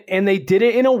 And they did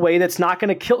it in a way that's not going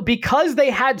to kill because they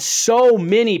had so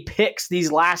many picks these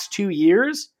last 2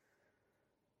 years.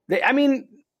 They've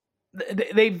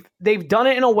done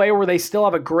it in a way where they still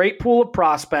have a great pool of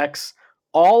prospects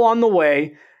all on the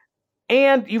way.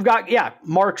 And you've got,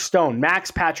 Mark Stone,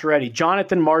 Max Pacioretty,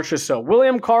 Jonathan Marchessault,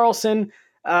 William Karlsson.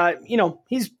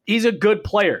 He's a good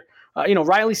player.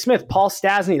 Riley Smith, Paul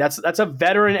Stastny. That's a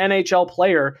veteran NHL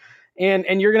player.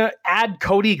 And you're going to add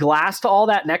Cody Glass to all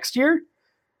that next year.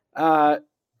 Or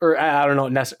I don't know,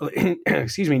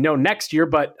 next year.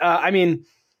 But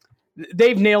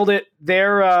they've nailed it.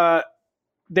 They're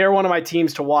one of my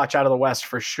teams to watch out of the West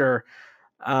for sure.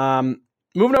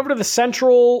 Moving over to the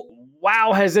Central.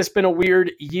 Wow, has this been a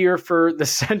weird year for the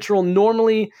Central?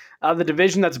 Normally, the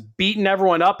division that's beaten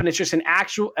everyone up, and it's just an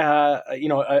actual,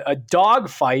 a dog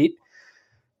fight.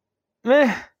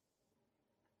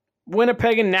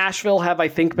 Winnipeg and Nashville have, I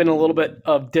think, been a little bit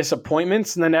of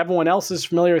disappointments, and then everyone else is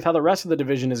familiar with how the rest of the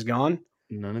division has gone.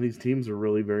 None of these teams are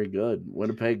really very good.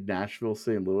 Winnipeg, Nashville,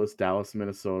 St. Louis, Dallas,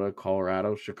 Minnesota,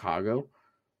 Colorado, Chicago.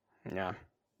 Yeah.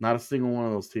 Not a single one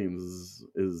of those teams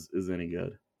is any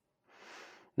good.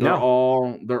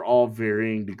 No. They're all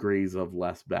varying degrees of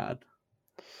less bad.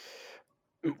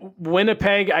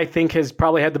 Winnipeg, I think, has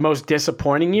probably had the most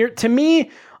disappointing year. To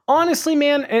me, honestly,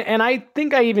 man, and I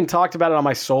think I even talked about it on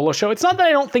my solo show, it's not that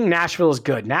I don't think Nashville is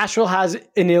good. Nashville has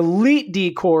an elite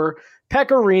D-core,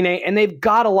 Pekka Rinne, and they've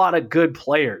got a lot of good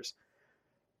players.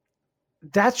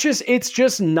 It's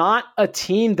just not a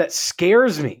team that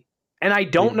scares me. And I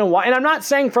don't know why. And I'm not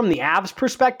saying from the Avs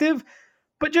perspective,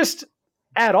 but just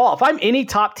at all. If I'm any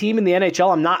top team in the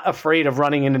NHL, I'm not afraid of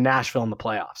running into Nashville in the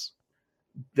playoffs.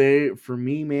 For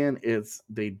me, man,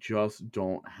 they just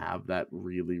don't have that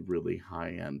really, really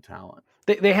high-end talent.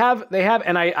 They have,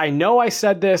 and I know I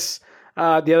said this the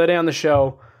other day on the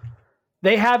show.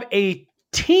 They have a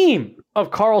team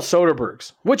of Carl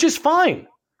Soderbergs, which is fine.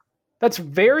 That's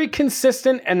very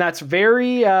consistent, and that's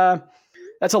very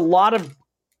that's a lot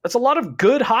of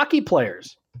good hockey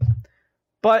players.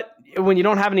 But when you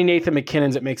don't have any Nathan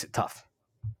McKinnons, it makes it tough.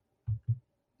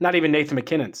 Not even Nathan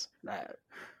McKinnon's.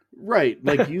 Right.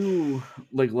 Like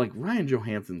like Ryan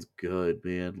Johansson's good,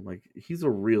 man. Like he's a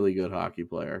really good hockey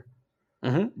player.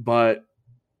 Mm-hmm. But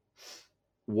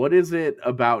what is it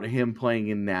about him playing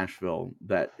in Nashville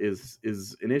that is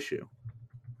an issue?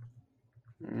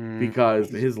 Because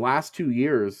his last 2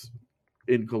 years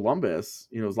in Columbus,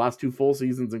 his last 2 full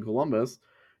seasons in Columbus,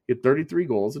 he had 33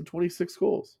 goals and 26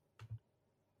 goals.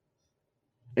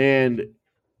 And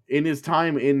in his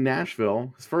time in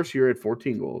Nashville, his first year he had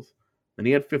 14 goals. Then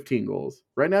he had 15 goals.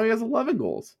 Right now he has 11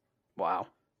 goals. Wow.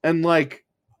 And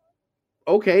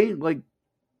okay,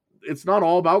 it's not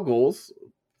all about goals,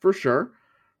 for sure.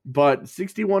 But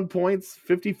 61 points,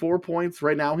 54 points.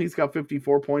 Right now he's got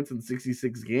 54 points in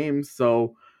 66 games.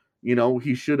 So,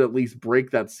 he should at least break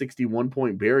that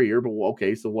 61-point barrier. But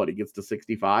okay, so what? He gets to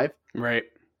 65? Right.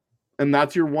 And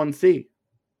that's your 1C.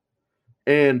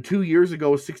 And 2 years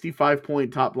ago, a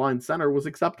 65-point top-line center was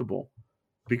acceptable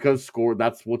because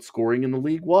that's what scoring in the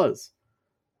league was.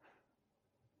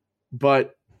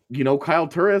 But, Kyle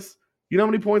Turris, you know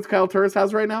how many points Kyle Turris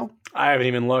has right now? I haven't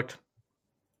even looked.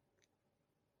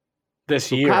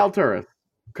 This year. Kyle Turris.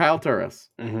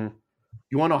 Mm-hmm.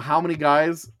 You want to know how many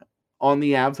guys on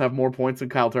the Avs have more points than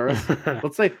Kyle Turris?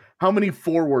 Let's say how many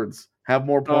forwards have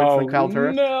more points than Kyle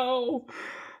Turris? No.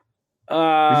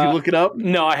 Did you look it up?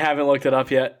 No, I haven't looked it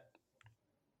up yet.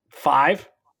 5?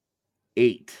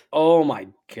 8. Oh my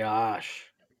gosh.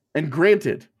 And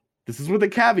granted, this is with a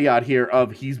caveat here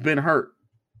of he's been hurt.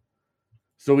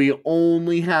 So he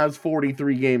only has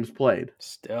 43 games played.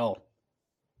 Still.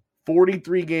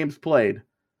 43 games played.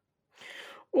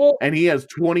 Well, and he has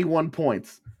 21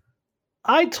 points.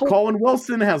 Colin Colin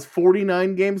Wilson has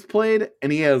 49 games played,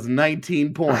 and he has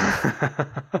 19 points.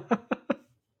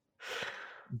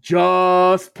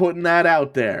 Just putting that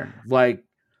out there.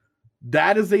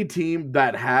 that is a team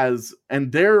that has,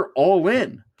 and they're all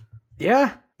in.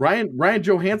 Yeah. Ryan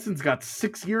Johansson's got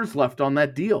 6 years left on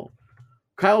that deal.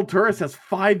 Kyle Turris has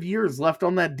 5 years left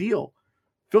on that deal.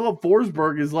 Philip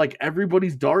Forsberg is like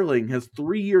everybody's darling, has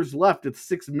 3 years left at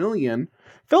 $6 million.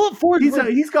 Philip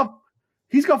Forsberg.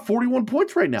 He's got 41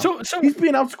 points right now. So he's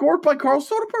being outscored by Carl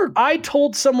Soderberg. I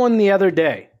told someone the other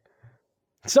day,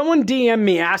 someone DM'd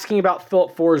me asking about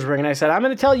Philip Forsberg, and I said, I'm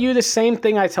going to tell you the same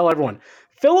thing I tell everyone.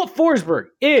 Philip Forsberg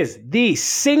is the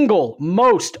single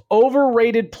most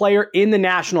overrated player in the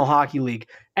National Hockey League,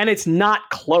 and it's not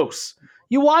close.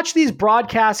 You watch these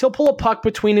broadcasts, he'll pull a puck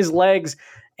between his legs,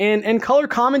 and color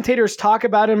commentators talk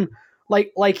about him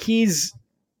like he's,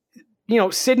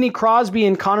 Sidney Crosby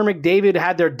and Connor McDavid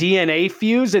had their DNA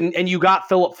fused, and you got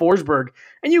Philip Forsberg.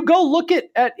 And you go look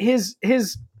at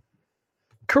his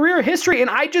career history, and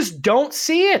I just don't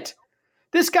see it.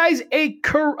 This guy's a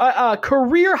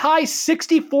career-high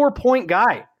 64-point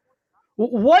guy.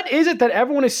 What is it that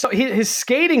everyone is his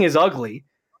skating is ugly.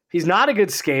 He's not a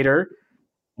good skater.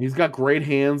 He's got great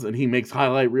hands, and he makes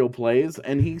highlight reel plays,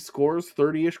 and he scores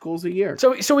 30-ish goals a year.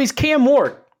 So he's Cam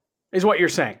Ward, is what you're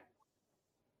saying.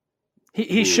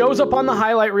 He shows up on the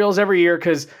highlight reels every year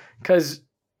because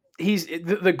he's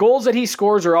the goals that he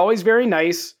scores are always very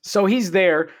nice, so he's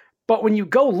there. But when you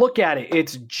go look at it,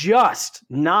 it's just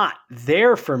not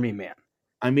there for me, man.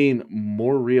 I mean,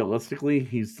 more realistically,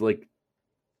 he's like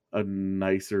a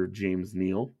nicer James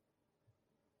Neal.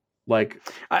 Like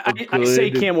I say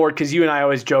Cam Ward because you and I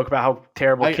always joke about how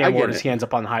terrible Cam Ward is. He ends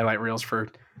up on highlight reels for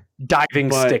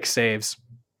diving stick saves.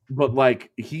 But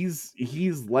like he's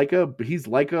like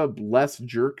a less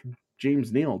jerk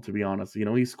James Neal, to be honest.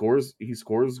 He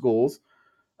scores goals,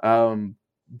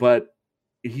 but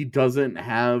he doesn't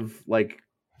have like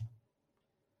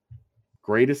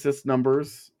great assist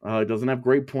numbers. Doesn't have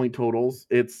great point totals.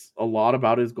 It's a lot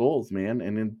about his goals, man.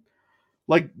 And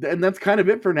that's kind of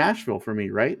it for Nashville for me,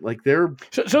 right? Like they're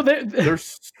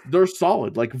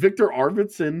solid. Like Victor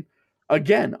Arvidsson,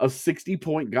 again, a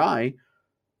 60-point guy.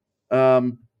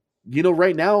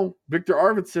 Right now, Victor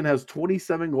Arvidsson has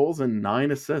 27 goals and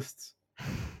 9 assists.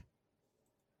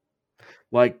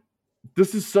 Like,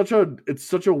 this is such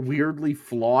a weirdly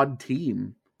flawed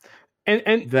team.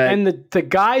 And the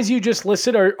guys you just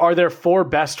listed are their 4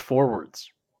 best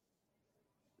forwards.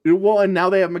 Well, and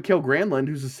now they have Mikael Granlund,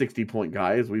 who's a 60-point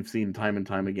guy, as we've seen time and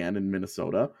time again in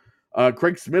Minnesota.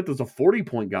 Craig Smith is a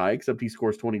 40-point guy, except he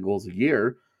scores 20 goals a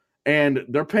year. And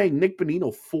they're paying Nick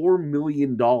Bonino $4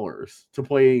 million to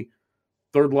play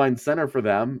third-line center for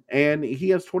them, and he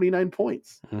has 29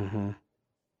 points. Mm-hmm.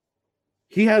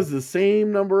 He has the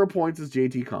same number of points as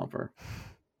JT Compher.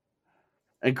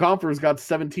 And Compher's got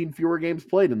 17 fewer games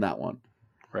played in that one.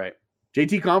 Right.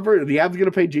 JT Compher, the Avs going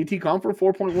to pay JT Compher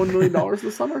 $4.1 million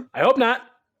this summer? I hope not.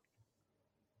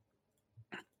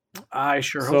 I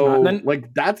sure hope not.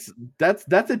 Like that's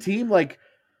a team like.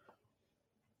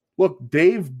 Look,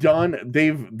 they've done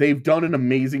an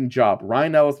amazing job.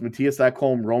 Ryan Ellis, Matthias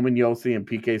Ekholm, Roman Josi, and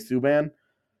PK Subban.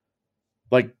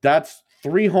 Like that's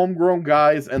 3 homegrown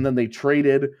guys, and then they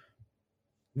traded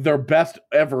their best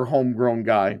ever homegrown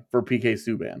guy for PK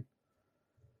Subban.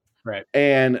 Right.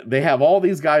 And they have all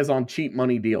these guys on cheap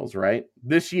money deals, right?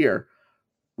 This year,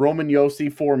 Roman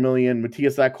Josi, $4 million,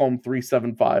 Matthias Ekholm,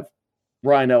 $3.75,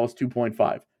 Ryan Ellis,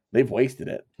 $2.5. They've wasted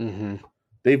it. Mm-hmm.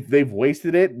 They've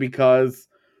wasted it because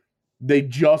they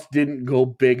just didn't go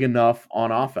big enough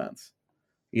on offense.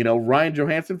 Ryan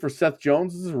Johansson for Seth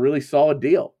Jones is a really solid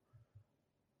deal.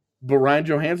 But Ryan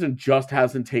Johansson just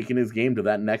hasn't taken his game to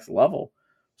that next level.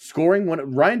 Scoring when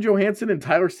Ryan Johansson and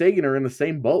Tyler Seguin are in the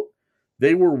same boat.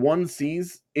 They were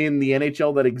 1Cs in the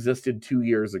NHL that existed 2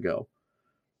 years ago.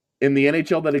 In the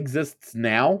NHL that exists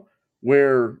now,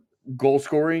 where goal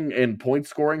scoring and point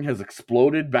scoring has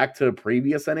exploded back to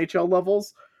previous NHL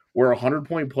levels, where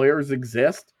 100-point players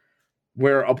exist,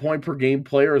 where a point per game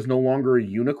player is no longer a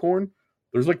unicorn.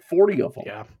 There's like 40 of them.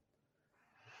 Yeah.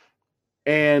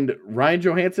 And Ryan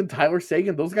Johansson, Tyler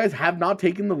Seguin, those guys have not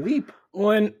taken the leap.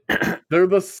 When they're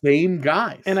the same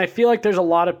guys. And I feel like there's a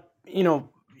lot of,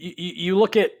 you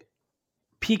look at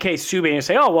PK Subban and you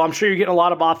say, oh, well, I'm sure you're getting a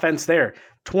lot of offense there.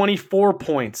 24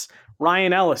 points.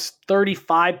 Ryan Ellis,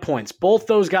 35 points. Both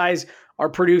those guys are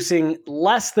producing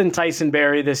less than Tyson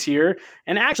Barrie this year.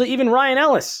 And actually, even Ryan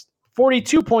Ellis,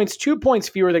 42 points, 2 points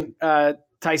fewer than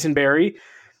Tyson Barrie.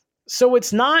 So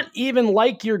it's not even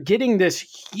like you're getting this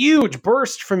huge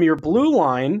burst from your blue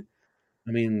line.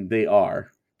 I mean, they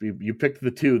are. You picked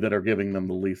the 2 that are giving them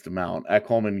the least amount.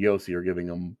 Ekholm and Josi are giving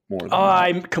them more than that.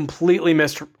 I completely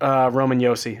missed Roman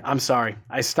Josi. I'm sorry.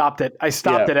 I stopped at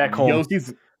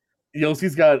Ekholm.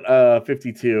 Yossi's got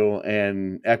 52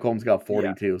 and Ekholm's got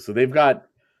 42. So they've got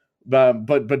but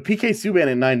PK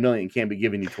Subban at 9 million can't be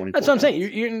giving you 24. That's what I'm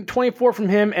saying. You're 24 from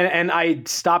him, and I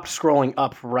stopped scrolling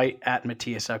up right at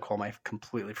Matthias Ekholm. I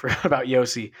completely forgot about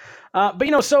Yossi.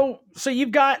 But so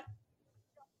you've got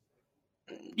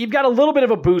a little bit of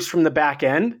a boost from the back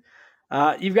end.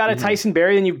 You've got a Tyson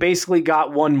Barrie, and you've basically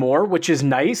got one more, which is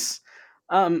nice.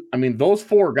 I mean, those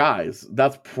four guys,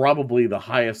 that's probably the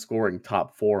highest scoring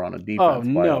top four on a defense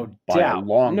by a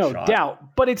long shot. No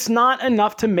doubt. But it's not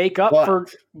enough to make up for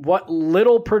what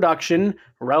little production,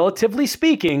 relatively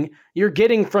speaking, you're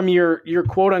getting from your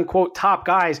quote-unquote top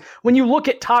guys. When you look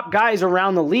at top guys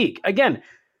around the league, again,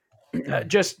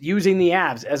 just using the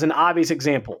Avs as an obvious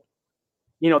example,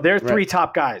 their three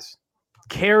top guys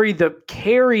carry the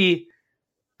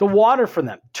water for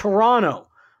them. Toronto,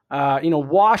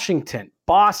 Washington,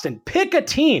 Boston. Pick a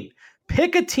team.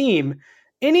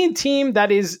 Any team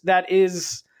that is,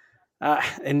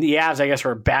 and the Avs, I guess,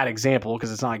 are a bad example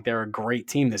because it's not like they're a great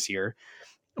team this year.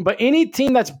 But any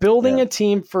team that's building a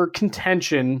team for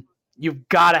contention, you've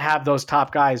got to have those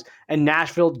top guys. And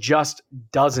Nashville just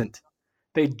doesn't.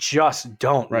 They just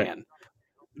don't, man.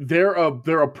 They're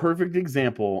a perfect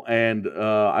example, and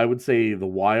I would say the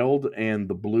Wild and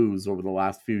the Blues over the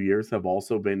last few years have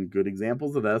also been good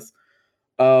examples of this.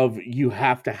 Of you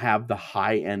have to have the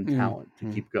high-end talent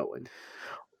to keep going.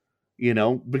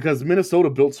 Because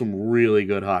Minnesota built some really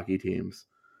good hockey teams,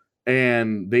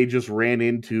 and they just ran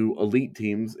into elite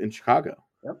teams in Chicago.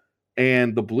 Yep.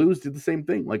 And the Blues did the same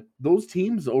thing. Like, those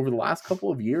teams over the last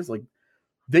couple of years, like,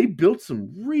 they built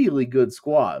some really good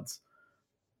squads.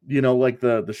 Like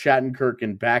the Shattenkirk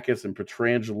and Backus and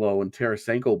Pietrangelo and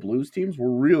Tarasenko Blues teams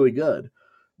were really good,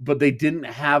 but they didn't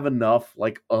have enough,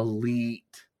 like,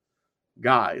 elite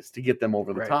guys to get them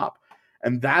over the top.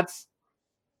 And that's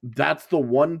the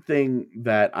one thing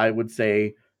that I would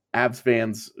say Avs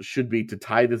fans should be, to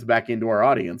tie this back into our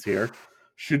audience here,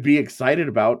 should be excited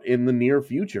about in the near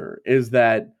future, is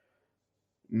that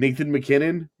Nathan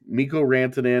MacKinnon, Mikko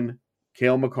Rantanen,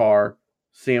 Cale Makar,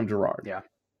 Sam Girard. Yeah.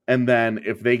 And then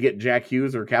if they get Jack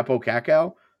Hughes or Capo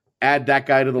Kakao, add that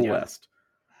guy to the list.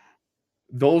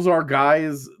 Those are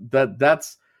guys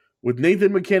that's with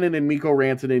Nathan MacKinnon and Mikko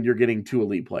Rantanen, you're getting two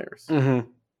elite players.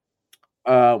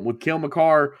 With Cale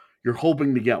Makar, you're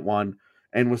hoping to get one.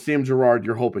 And with Sam Girard,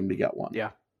 you're hoping to get one. Yeah.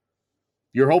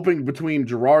 You're hoping between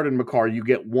Girard and Makar, you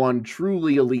get one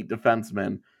truly elite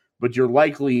defenseman, but your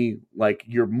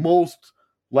most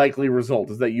likely result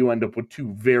is that you end up with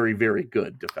two very, very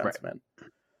good defensemen. Right.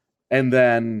 And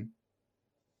then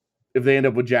if they end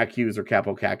up with Jack Hughes or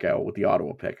Capo Kakao with the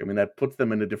Ottawa pick, I mean, that puts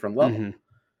them in a different level.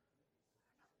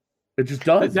 It just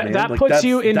does. That puts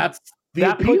you in.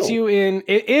 That puts you in.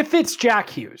 If it's Jack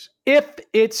Hughes,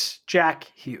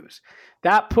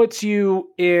 that puts you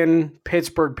in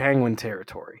Pittsburgh Penguin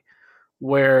territory,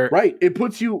 where it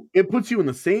puts you in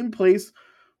the same place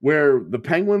where the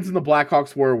Penguins and the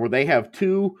Blackhawks were, where they have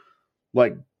two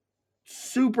like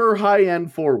super high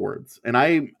end forwards, and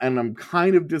I'm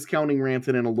kind of discounting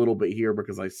Rantanen a little bit here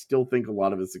because I still think a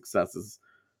lot of his success is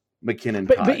MacKinnon.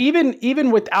 But even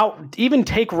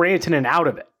take Rantanen out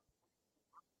of it,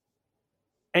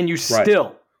 and you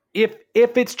still, if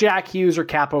it's Jack Hughes or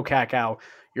Capo Kakao,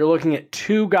 you're looking at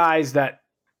two guys that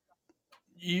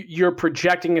you're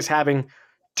projecting as having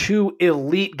two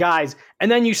elite guys, and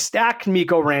then you stack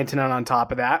Mikko Rantanen on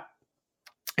top of that,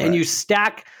 and you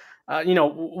stack,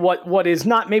 what is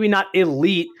maybe not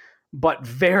elite, but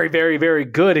very, very, very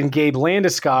good in Gabe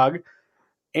Landeskog,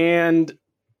 and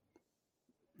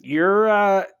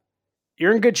you're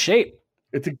in good shape.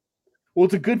 It's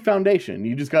a good foundation.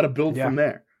 You just got to build from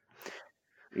there.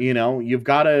 You've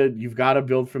got to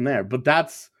build from there. But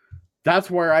that's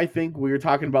where I think we were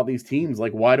talking about these teams.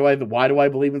 Like, why do I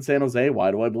believe in San Jose?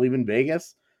 Why do I believe in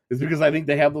Vegas? Is because I think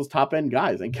they have those top end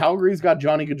guys. And Calgary's got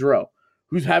Johnny Gaudreau,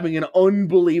 who's having an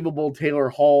unbelievable Taylor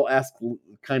Hall-esque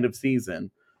kind of season,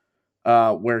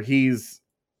 where he's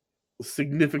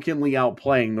significantly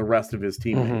outplaying the rest of his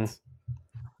teammates.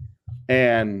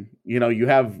 And, you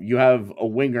have a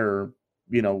winger,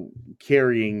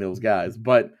 carrying those guys.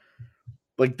 But,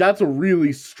 like, that's a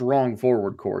really strong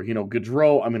forward core.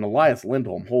 Gaudreau, Elias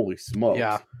Lindholm, holy smokes.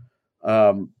 Yeah.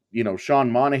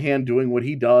 Sean Monahan doing what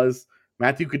he does.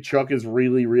 Matthew Tkachuk is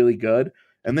really, really good.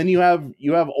 And then you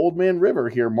have Old Man River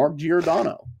here, Mark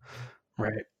Giordano.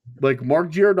 Right. Like,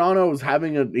 Mark Giordano is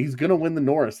he's going to win the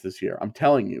Norris this year. I'm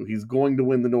telling you, he's going to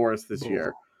win the Norris this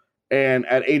year. And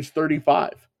at age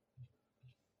 35.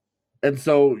 And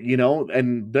so,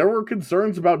 and there were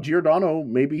concerns about Giordano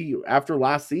maybe after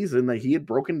last season that he had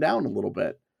broken down a little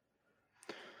bit.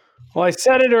 Well, I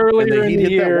said it earlier then in he'd the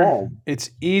hit that year. wall. It's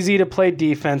easy to play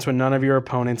defense when none of your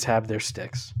opponents have their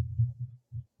sticks.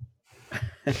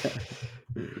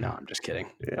 No, I'm just kidding.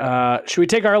 Yeah. Should we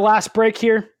take our last break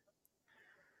here?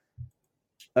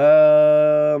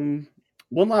 One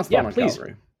last thought on please.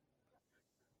 Calgary.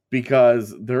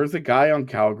 Because there's a guy on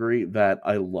Calgary that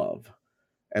I love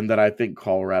and that I think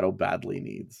Colorado badly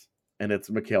needs. And it's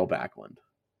Mikael Backlund.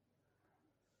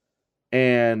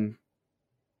 And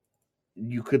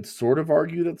you could sort of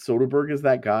argue that Soderberg is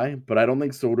that guy, but I don't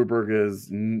think Soderberg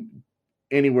is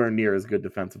anywhere near as good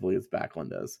defensively as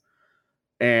Backlund is.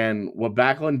 And what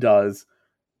Backlund does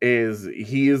is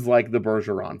he is like the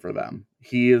Bergeron for them.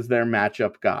 He is their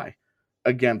matchup guy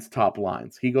against top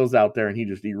lines. He goes out there and he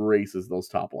just erases those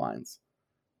top lines.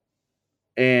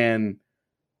 And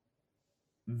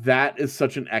that is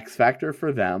such an X factor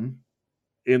for them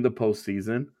in the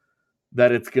postseason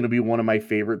that it's going to be one of my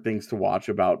favorite things to watch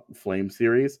about Flame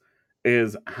series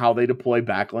is how they deploy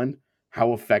Backlund,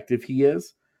 how effective he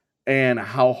is, and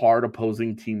how hard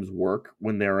opposing teams work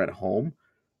when they're at home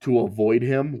to avoid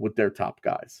him with their top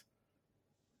guys.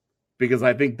 Because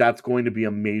I think that's going to be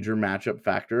a major matchup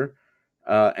factor.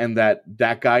 And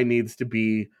that guy needs to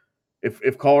be,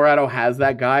 if Colorado has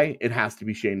that guy, it has to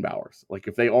be Shane Bowers. Like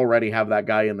if they already have that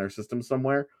guy in their system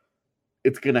somewhere,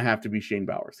 it's going to have to be Shane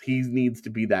Bowers. He needs to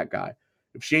be that guy.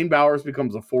 If Shane Bowers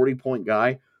becomes a 40-point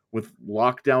guy with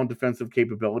lockdown defensive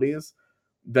capabilities,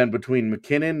 then between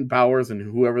McKinnon, Bowers, and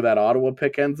whoever that Ottawa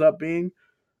pick ends up being,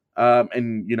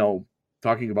 and, you know,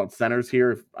 talking about centers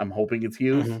here, I'm hoping it's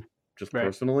Hughes, just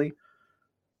personally.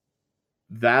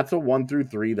 That's a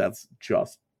 1-3 that's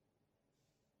just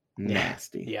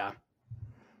nasty. Yeah.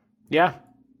 Yeah.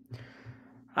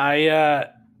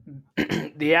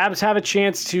 The Abs have a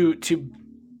chance to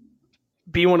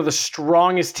be one of the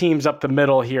strongest teams up the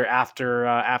middle here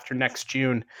after next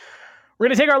June. We're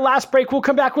going to take our last break. We'll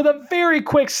come back with a very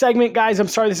quick segment, guys. I'm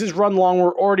sorry this is run long.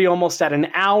 We're already almost at an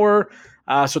hour.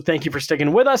 So thank you for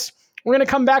sticking with us. We're going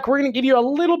to come back. We're going to give you a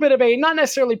little bit of a, not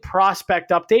necessarily prospect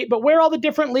update, but where all the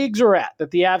different leagues are at that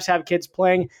the Avs have kids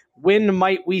playing. When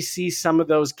might we see some of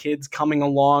those kids coming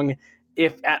along,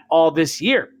 if at all, this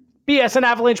year? BSN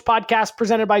Avalanche podcast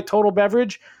presented by Total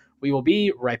Beverage. We will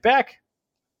be right back.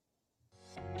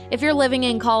 If you're living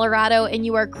in Colorado and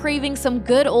you are craving some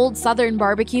good old Southern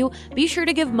barbecue, be sure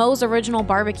to give Moe's Original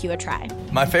Barbecue a try.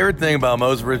 My favorite thing about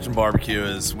Moe's Original Barbecue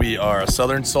is we are a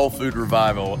Southern soul food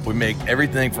revival. We make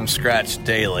everything from scratch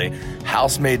daily,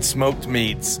 house-made smoked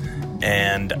meats,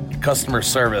 and customer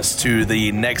service to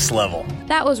the next level.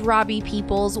 That was Robbie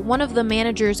Peoples, one of the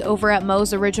managers over at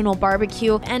Moe's Original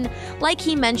Barbecue, and like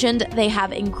he mentioned, they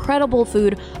have incredible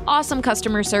food, awesome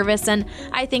customer service, and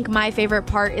I think my favorite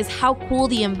part is how cool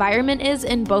the environment is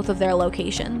in both of their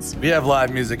locations. We have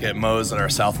live music at Moe's at our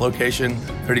South location,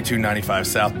 3295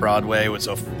 South Broadway, with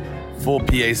a full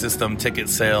PA system, ticket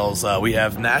sales. We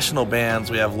have national bands.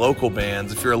 We have local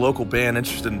bands. If you're a local band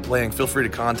interested in playing, feel free to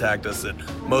contact us at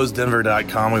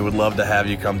moesdenver.com. We would love to have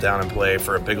you come down and play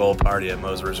for a big old party at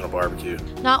Moe's Original Barbecue.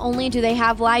 Not only do they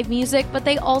have live music, but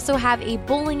they also have a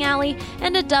bowling alley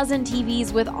and a dozen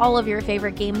TVs with all of your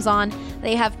favorite games on.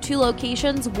 They have 2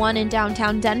 locations, one in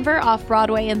downtown Denver off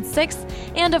Broadway and 6th,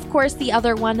 and of course the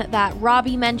other one that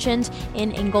Robbie mentioned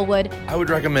in Inglewood. I would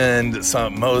recommend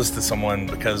Moe's to someone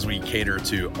because we cater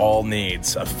to all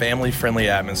needs, a family-friendly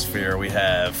atmosphere. We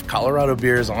have Colorado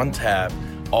beers on tap,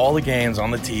 all the games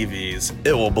on the TVs.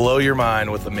 It will blow your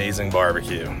mind with amazing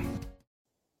barbecue.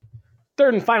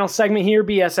 Third and final segment here,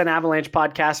 BSN Avalanche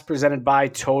podcast presented by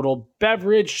Total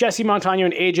Beverage. Jesse Montano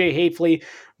and AJ Hafley.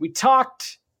 We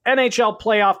talked NHL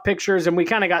playoff pictures and we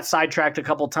kind of got sidetracked a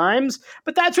couple times,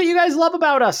 but that's what you guys love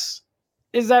about us,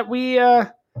 is that we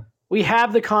have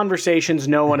the conversations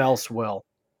no one else will.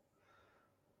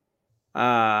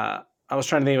 I was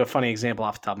trying to think of a funny example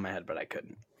off the top of my head, but I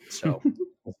couldn't. So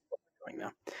going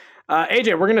now.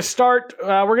 AJ, we're going to start.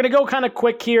 We're going to go kind of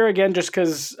quick here again, just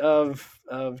because of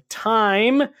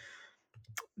time.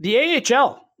 The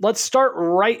AHL. Let's start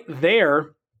right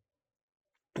there.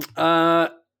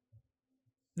 The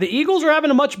Eagles are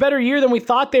having a much better year than we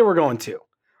thought they were going to.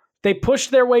 They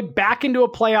pushed their way back into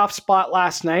a playoff spot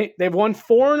last night. They've won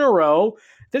 4 in a row.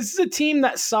 This is a team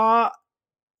that saw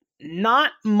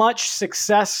not much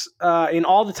success in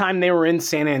all the time they were in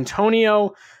San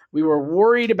Antonio. We were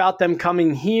worried about them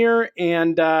coming here,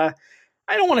 and I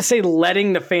don't want to say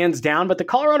letting the fans down, but the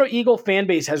Colorado Eagle fan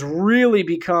base has really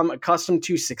become accustomed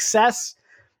to success,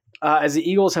 as the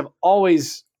Eagles have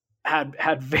always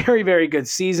had very, very good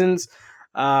seasons.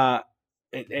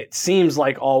 It seems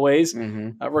like always,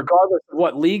 regardless of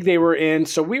what league they were in.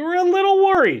 So we were a little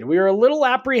worried. We were a little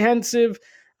apprehensive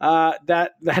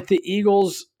that the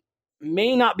Eagles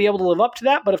may not be able to live up to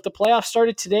that, but if the playoffs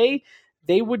started today,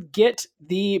 they would get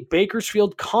the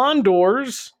Bakersfield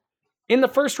Condors in the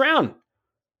first round.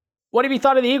 What have you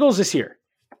thought of the Eagles this year?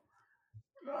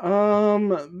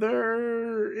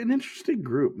 They're an interesting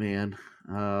group, man.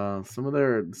 Some of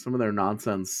their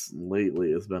nonsense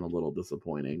lately has been a little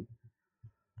disappointing.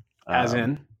 As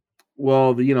in?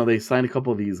 Well, they signed a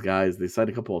couple of these guys. They signed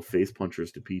a couple of face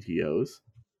punchers to PTOs.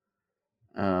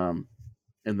 And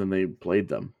then they played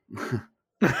them.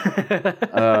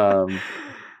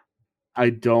 I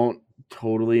don't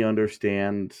totally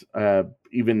understand.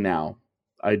 Even now,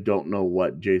 I don't know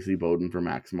what J.C. Bowden for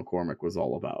Max McCormick was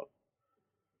all about.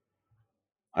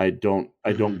 I don't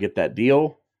get that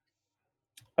deal.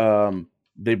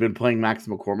 They've been playing Max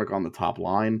McCormick on the top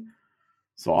line.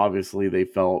 So obviously they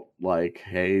felt like,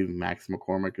 hey, Max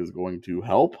McCormick is going to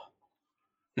help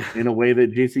in a way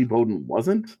that J.C. Bowden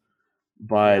wasn't.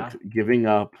 But giving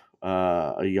up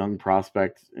a young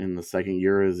prospect in the second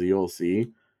year as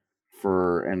ELC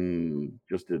and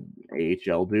just an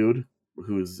AHL dude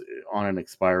who's on an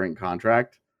expiring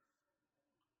contract,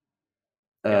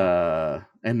 and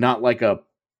not like a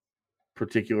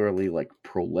particularly like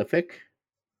prolific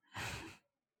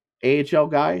AHL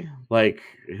guy, like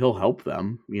he'll help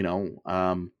them,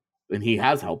 and he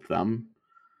has helped them,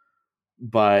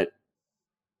 but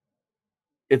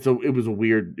it was a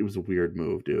weird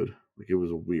move, dude. Like it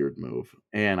was a weird move,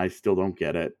 and I still don't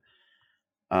get it.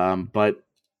 But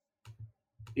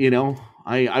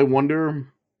I wonder.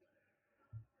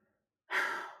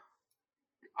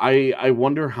 I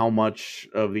wonder how much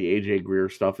of the AJ Greer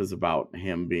stuff is about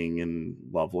him being in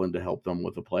Loveland to help them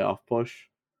with a playoff push.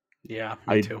 Yeah,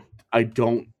 me too. I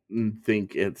don't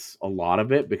think it's a lot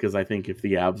of it, because I think if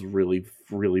the Avs really,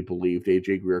 really believed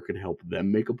AJ Greer could help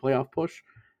them make a playoff push,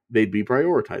 they'd be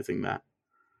prioritizing that.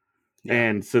 Yeah.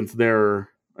 And since the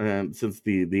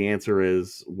answer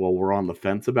is, well, we're on the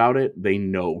fence about it, they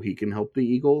know he can help the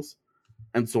Eagles.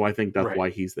 And so I think that's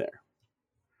why he's there.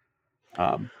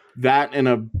 That and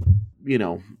a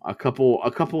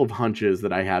couple of hunches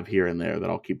that I have here and there that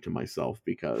I'll keep to myself,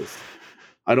 because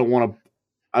I don't want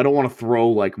to throw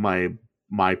like my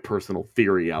personal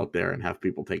theory out there and have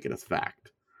people take it as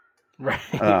fact. Right.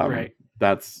 Right.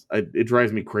 It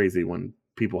drives me crazy when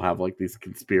people have like these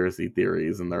conspiracy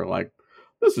theories and they're like,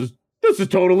 this is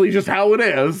totally just how it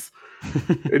is.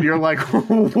 And you're like,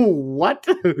 what?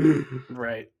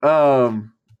 Right.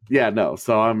 Yeah, no.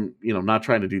 So I'm, not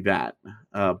trying to do that.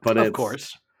 But of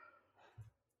course,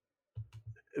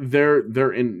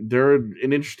 they're an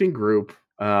interesting group.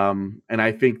 And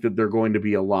I think that they're going to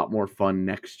be a lot more fun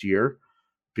next year,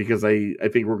 because I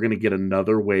think we're going to get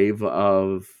another wave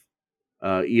of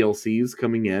ELCs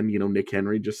coming in. Nick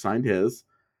Henry just signed his,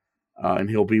 and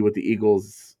he'll be with the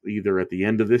Eagles either at the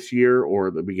end of this year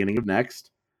or the beginning of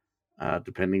next,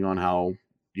 depending on how,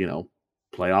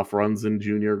 playoff runs in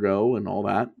junior go and all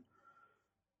that.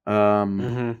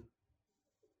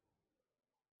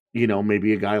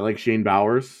 Maybe a guy like Shane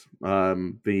Bowers.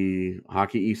 The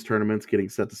Hockey East tournament's getting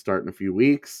set to start in a few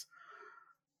weeks.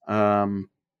 If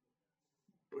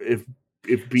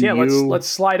BU, let's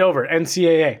slide over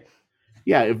NCAA.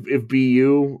 Yeah, if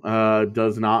BU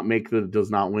does not win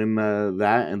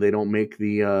that, and they don't make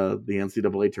the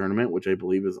NCAA tournament, which I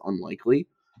believe is unlikely.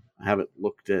 I haven't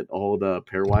looked at all the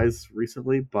pairwise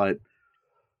recently, but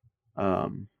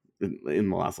in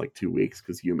the last like 2 weeks,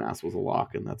 because UMass was a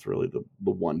lock, and that's really the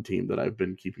one team that I've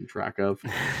been keeping track of.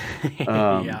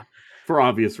 Yeah. For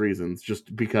obvious reasons,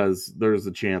 just because there's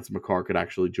a chance McCarr could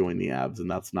actually join the Avs,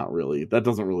 and that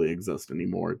doesn't really exist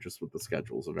anymore, just with the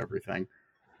schedules of everything.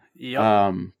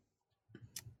 Yep.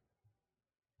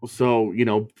 So,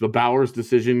 the Bowers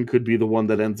decision could be the one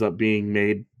that ends up being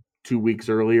made 2 weeks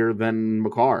earlier than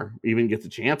McCarr even gets a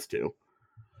chance to.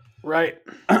 Right.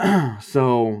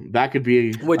 So that could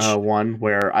be one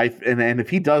where and if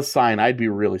he does sign, I'd be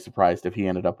really surprised if he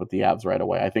ended up with the Avs right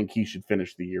away. I think he should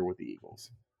finish the year with the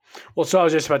Eagles. Well, so I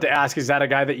was just about to ask, is that a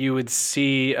guy that you would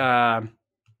see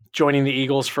joining the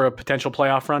Eagles for a potential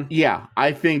playoff run? Yeah,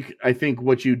 I think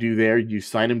what you do there, you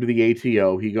sign him to the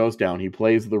ATO, he goes down, he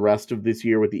plays the rest of this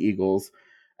year with the Eagles,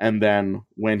 and then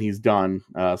when he's done,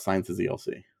 signs his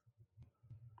ELC.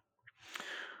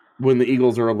 When the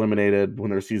Eagles are eliminated,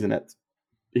 when their season ends,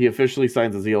 he officially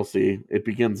signs his ELC. It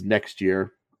begins next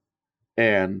year,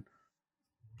 and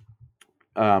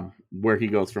where he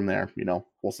goes from there,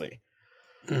 we'll see.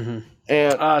 Mm-hmm.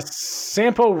 And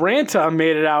Sampo Ranta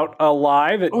made it out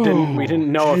alive. We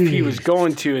didn't know if he was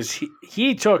going to.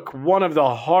 He took one of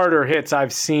the harder hits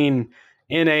I've seen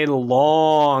in a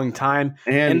long time,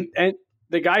 and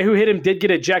the guy who hit him did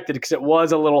get ejected because it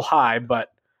was a little high, but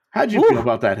How'd you feel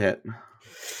about that hit?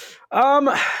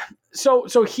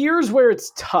 So here's where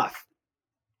it's tough.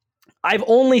 I've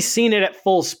only seen it at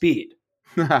full speed.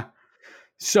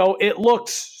 So it looked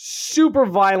super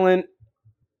violent,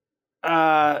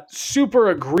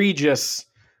 super egregious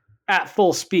at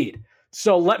full speed.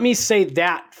 So let me say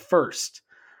that first.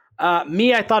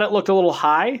 I thought it looked a little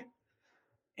high.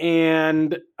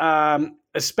 And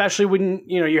especially when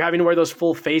you're having to wear those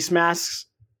full face masks,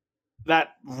 that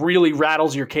really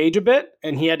rattles your cage a bit.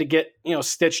 And he had to get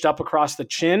stitched up across the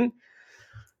chin.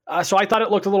 So I thought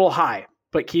it looked a little high.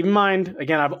 But keep in mind,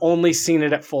 again, I've only seen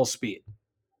it at full speed.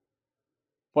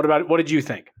 What did you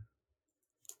think?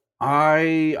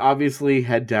 I obviously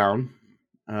head down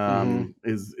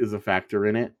is a factor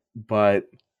in it, but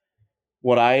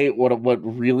what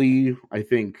really I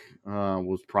think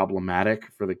was problematic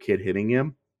for the kid hitting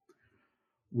him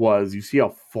was you see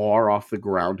how far off the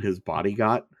ground his body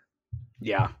got.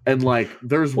 Yeah, and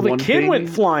there's the kid went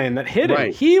flying that hit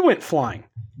him. He went flying.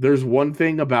 There's one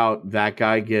thing about that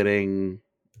guy getting,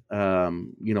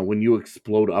 when you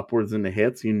explode upwards into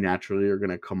hits, you naturally are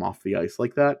going to come off the ice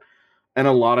like that. And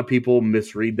a lot of people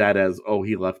misread that as, oh,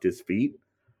 he left his feet.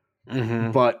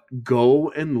 Mm-hmm. But go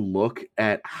and look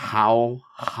at how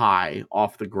high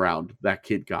off the ground that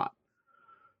kid got.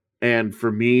 And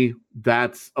for me,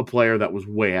 that's a player that was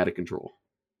way out of control.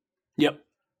 Yep.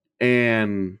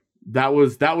 And that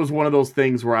was one of those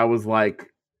things where I was like,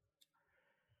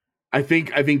 I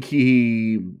think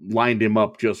he lined him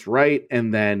up just right,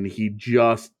 and then he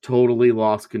just totally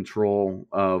lost control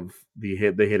of the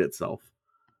hit itself.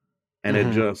 And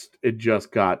it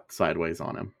just got sideways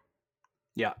on him.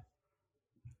 Yeah.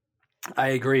 I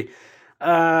agree.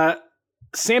 Sampo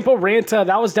Ranta,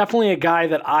 that was definitely a guy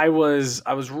that I was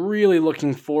really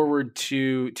looking forward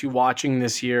to watching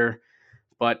this year,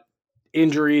 but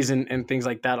injuries and things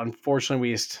like that,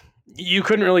 unfortunately, you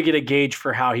couldn't really get a gauge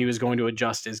for how he was going to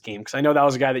adjust his game. Because I know that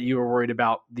was a guy that you were worried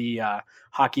about. The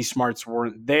hockey smarts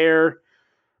weren't there.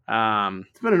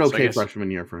 It's been an okay freshman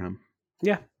year for him.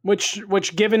 Yeah,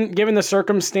 which given the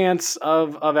circumstance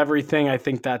of everything, I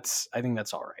think that's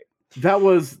all right. That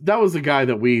was a guy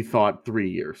that we thought 3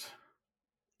 years.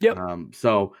 Yep.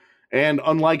 And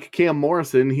unlike Cam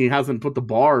Morrison, he hasn't put the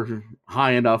bar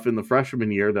high enough in the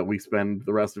freshman year that we spend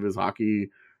the rest of his hockey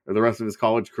or the rest of his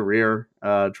college career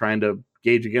trying to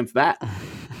gauge against that.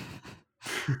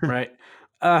 Right.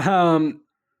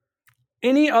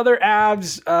 Any other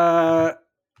Avs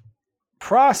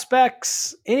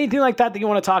prospects, anything like that you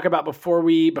want to talk about before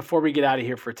we get out of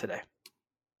here for today?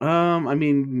 I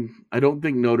mean, I don't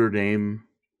think Notre Dame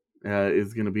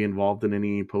is going to be involved in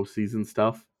any postseason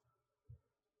stuff.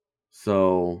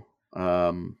 So,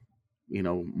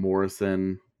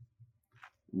 Morrison,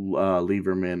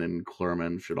 Lieberman, and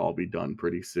Klerman should all be done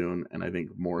pretty soon. And I think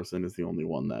Morrison is the only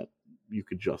one that you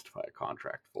could justify a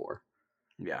contract for.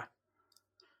 Yeah.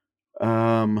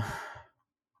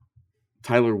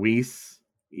 Tyler Weiss,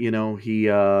 he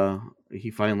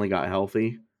finally got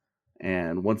healthy.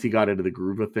 And once he got into the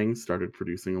groove of things, started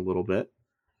producing a little bit.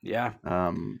 Yeah.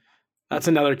 That's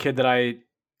another kid that I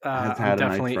has had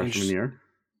definitely a nice freshman year.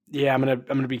 Yeah, I'm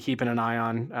gonna be keeping an eye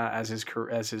on as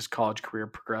his college career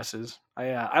progresses.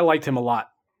 I liked him a lot.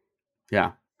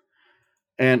 Yeah,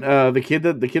 and the kid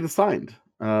that signed,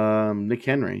 Nick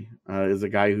Henry, is a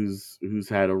guy who's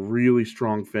had a really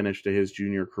strong finish to his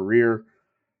junior career.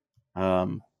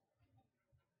 That's.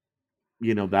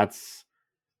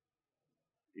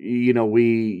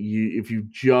 If you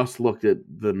just looked at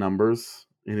the numbers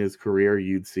in his career,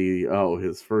 you'd see,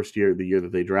 his first year, the year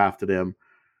that they drafted him,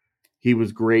 he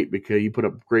was great because he put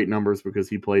up great numbers because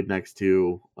he played next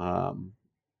to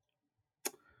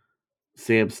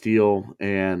Sam Steele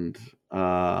and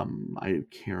I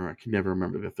can never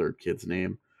remember the third kid's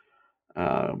name,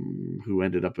 who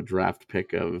ended up a draft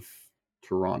pick of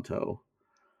Toronto.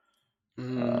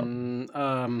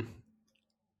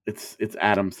 It's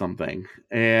Adam something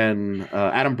and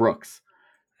Adam Brooks,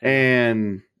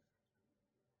 and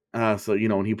so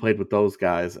when he played with those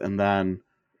guys, and then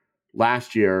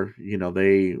last year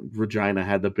Regina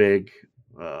had the big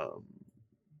kind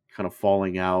of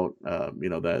falling out,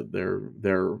 that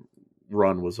their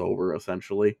run was over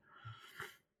essentially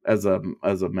as a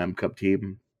Mem Cup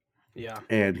team. Yeah,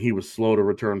 and he was slow to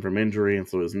return from injury, and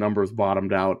so his numbers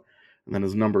bottomed out. And then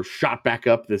his numbers shot back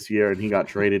up this year, and he got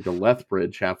traded to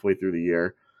Lethbridge halfway through the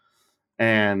year.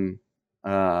 And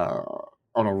on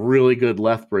a really good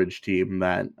Lethbridge team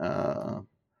that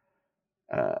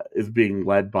is being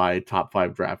led by top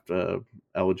 5 draft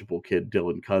eligible kid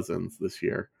Dylan Cousins this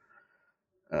year.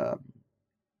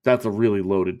 that's a really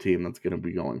loaded team that's going to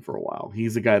be going for a while.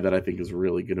 He's a guy that I think is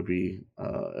really going to be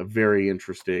a very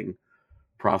interesting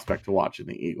prospect to watch in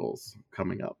the Eagles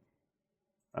coming up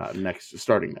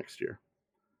starting next year.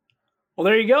 Well,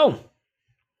 there you go.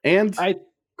 And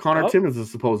Connor Timmons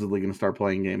is supposedly going to start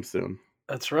playing games soon.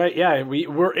 That's right. Yeah,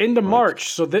 we're into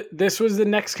March, so this was the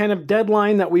next kind of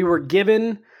deadline that we were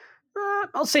given.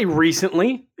 I'll say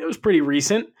recently. It was pretty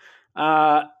recent.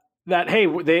 That hey,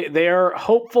 they are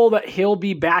hopeful that he'll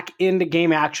be back into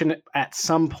game action at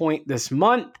some point this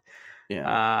month. Yeah,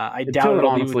 I doubt it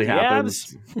honestly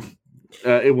happens.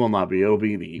 It will not be. It'll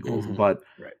be the Eagles, but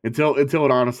until it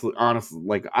honestly,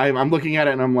 like I'm looking at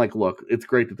it and I'm like, look, it's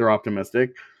great that they're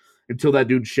optimistic. Until that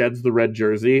dude sheds the red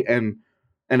jersey and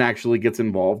actually gets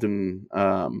involved in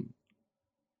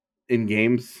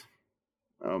games,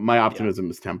 my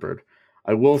optimism is tempered.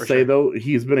 I will say though,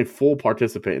 he's been a full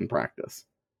participant in practice.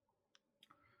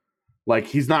 Like,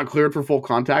 he's not cleared for full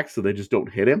contact, so they just don't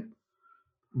hit him.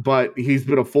 But he's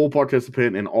been a full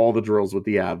participant in all the drills with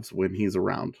the Avs when he's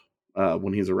around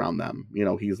them. You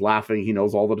know, he's laughing. He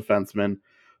knows all the defensemen.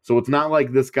 So it's not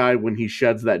like this guy, when he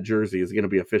sheds that jersey, is going to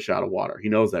be a fish out of water. He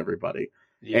knows everybody.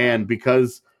 Yeah. And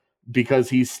because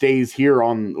he stays here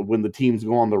when the teams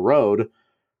go on the road,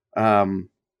 the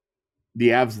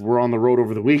Avs were on the road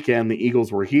over the weekend. The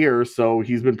Eagles were here, so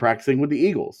he's been practicing with the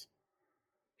Eagles.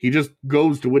 He just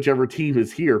goes to whichever team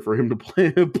is here for him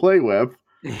to play with.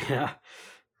 Yeah.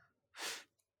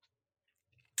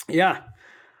 Yeah.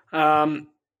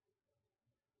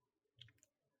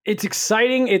 It's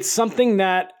exciting. It's something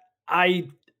that I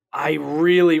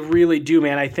really, really do,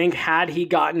 man. I think had he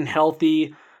gotten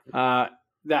healthy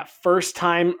that first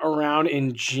time around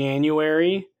in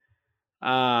January,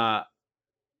 when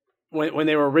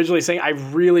they were originally saying, I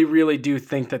really, really do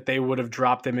think that they would have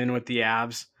dropped him in with the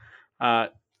Avs.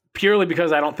 Purely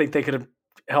because I don't think they could have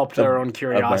helped their own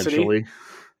curiosity.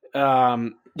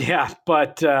 Yeah,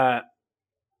 but no,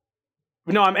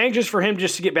 I'm anxious for him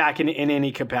just to get back in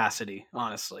any capacity,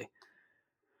 honestly.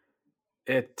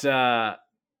 And when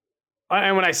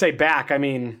I say back, I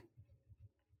mean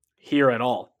here at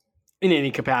all, in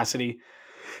any capacity.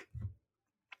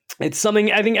 It's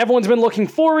something I think everyone's been looking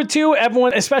forward to.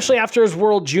 Everyone, especially after his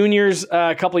World Juniors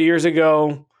a couple of years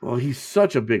ago. Well, he's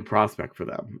such a big prospect for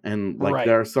them. And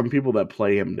there are some people that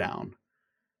play him down.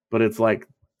 But it's like,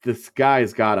 this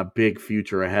guy's got a big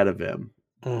future ahead of him.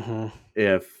 Mm-hmm.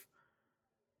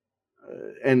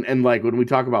 And like when we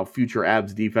talk about future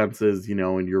Avs defenses, you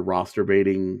know, and you're roster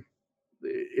baiting,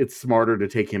 it's smarter to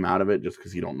take him out of it just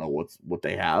because you don't know what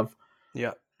they have.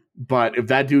 Yeah. But if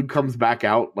that dude comes back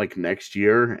out like next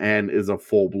year and is a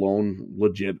full blown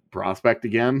legit prospect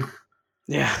again,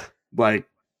 yeah, like,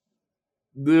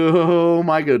 oh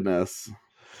my goodness.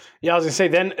 Yeah, I was gonna say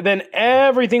then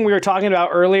everything we were talking about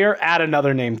earlier, add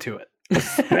another name to it.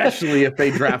 Especially if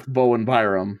they draft Bowen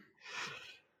Byram.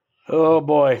 Oh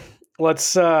boy.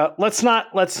 Let's not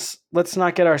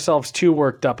get ourselves too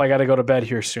worked up. I gotta go to bed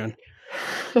here soon.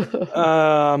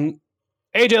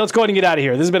 AJ, let's go ahead and get out of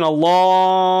here. This has been a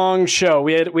long show.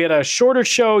 We had a shorter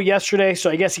show yesterday, so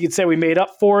I guess you could say we made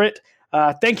up for it.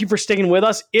 Thank you for sticking with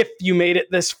us if you made it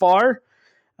this far.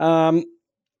 I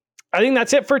think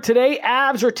that's it for today.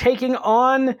 Avs are taking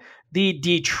on the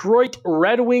Detroit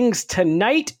Red Wings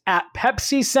tonight at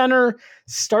Pepsi Center.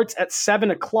 Starts at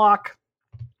 7:00.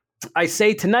 I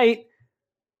say tonight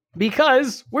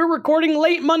because we're recording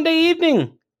late Monday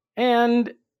evening.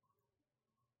 And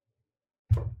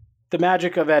the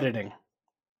magic of editing.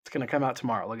 It's going to come out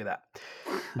tomorrow. Look at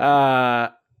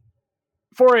that.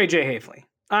 For AJ Hafley,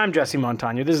 I'm Jesse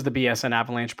Montano. This is the BSN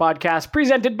Avalanche podcast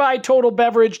presented by Total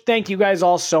Beverage. Thank you guys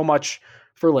all so much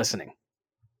for listening.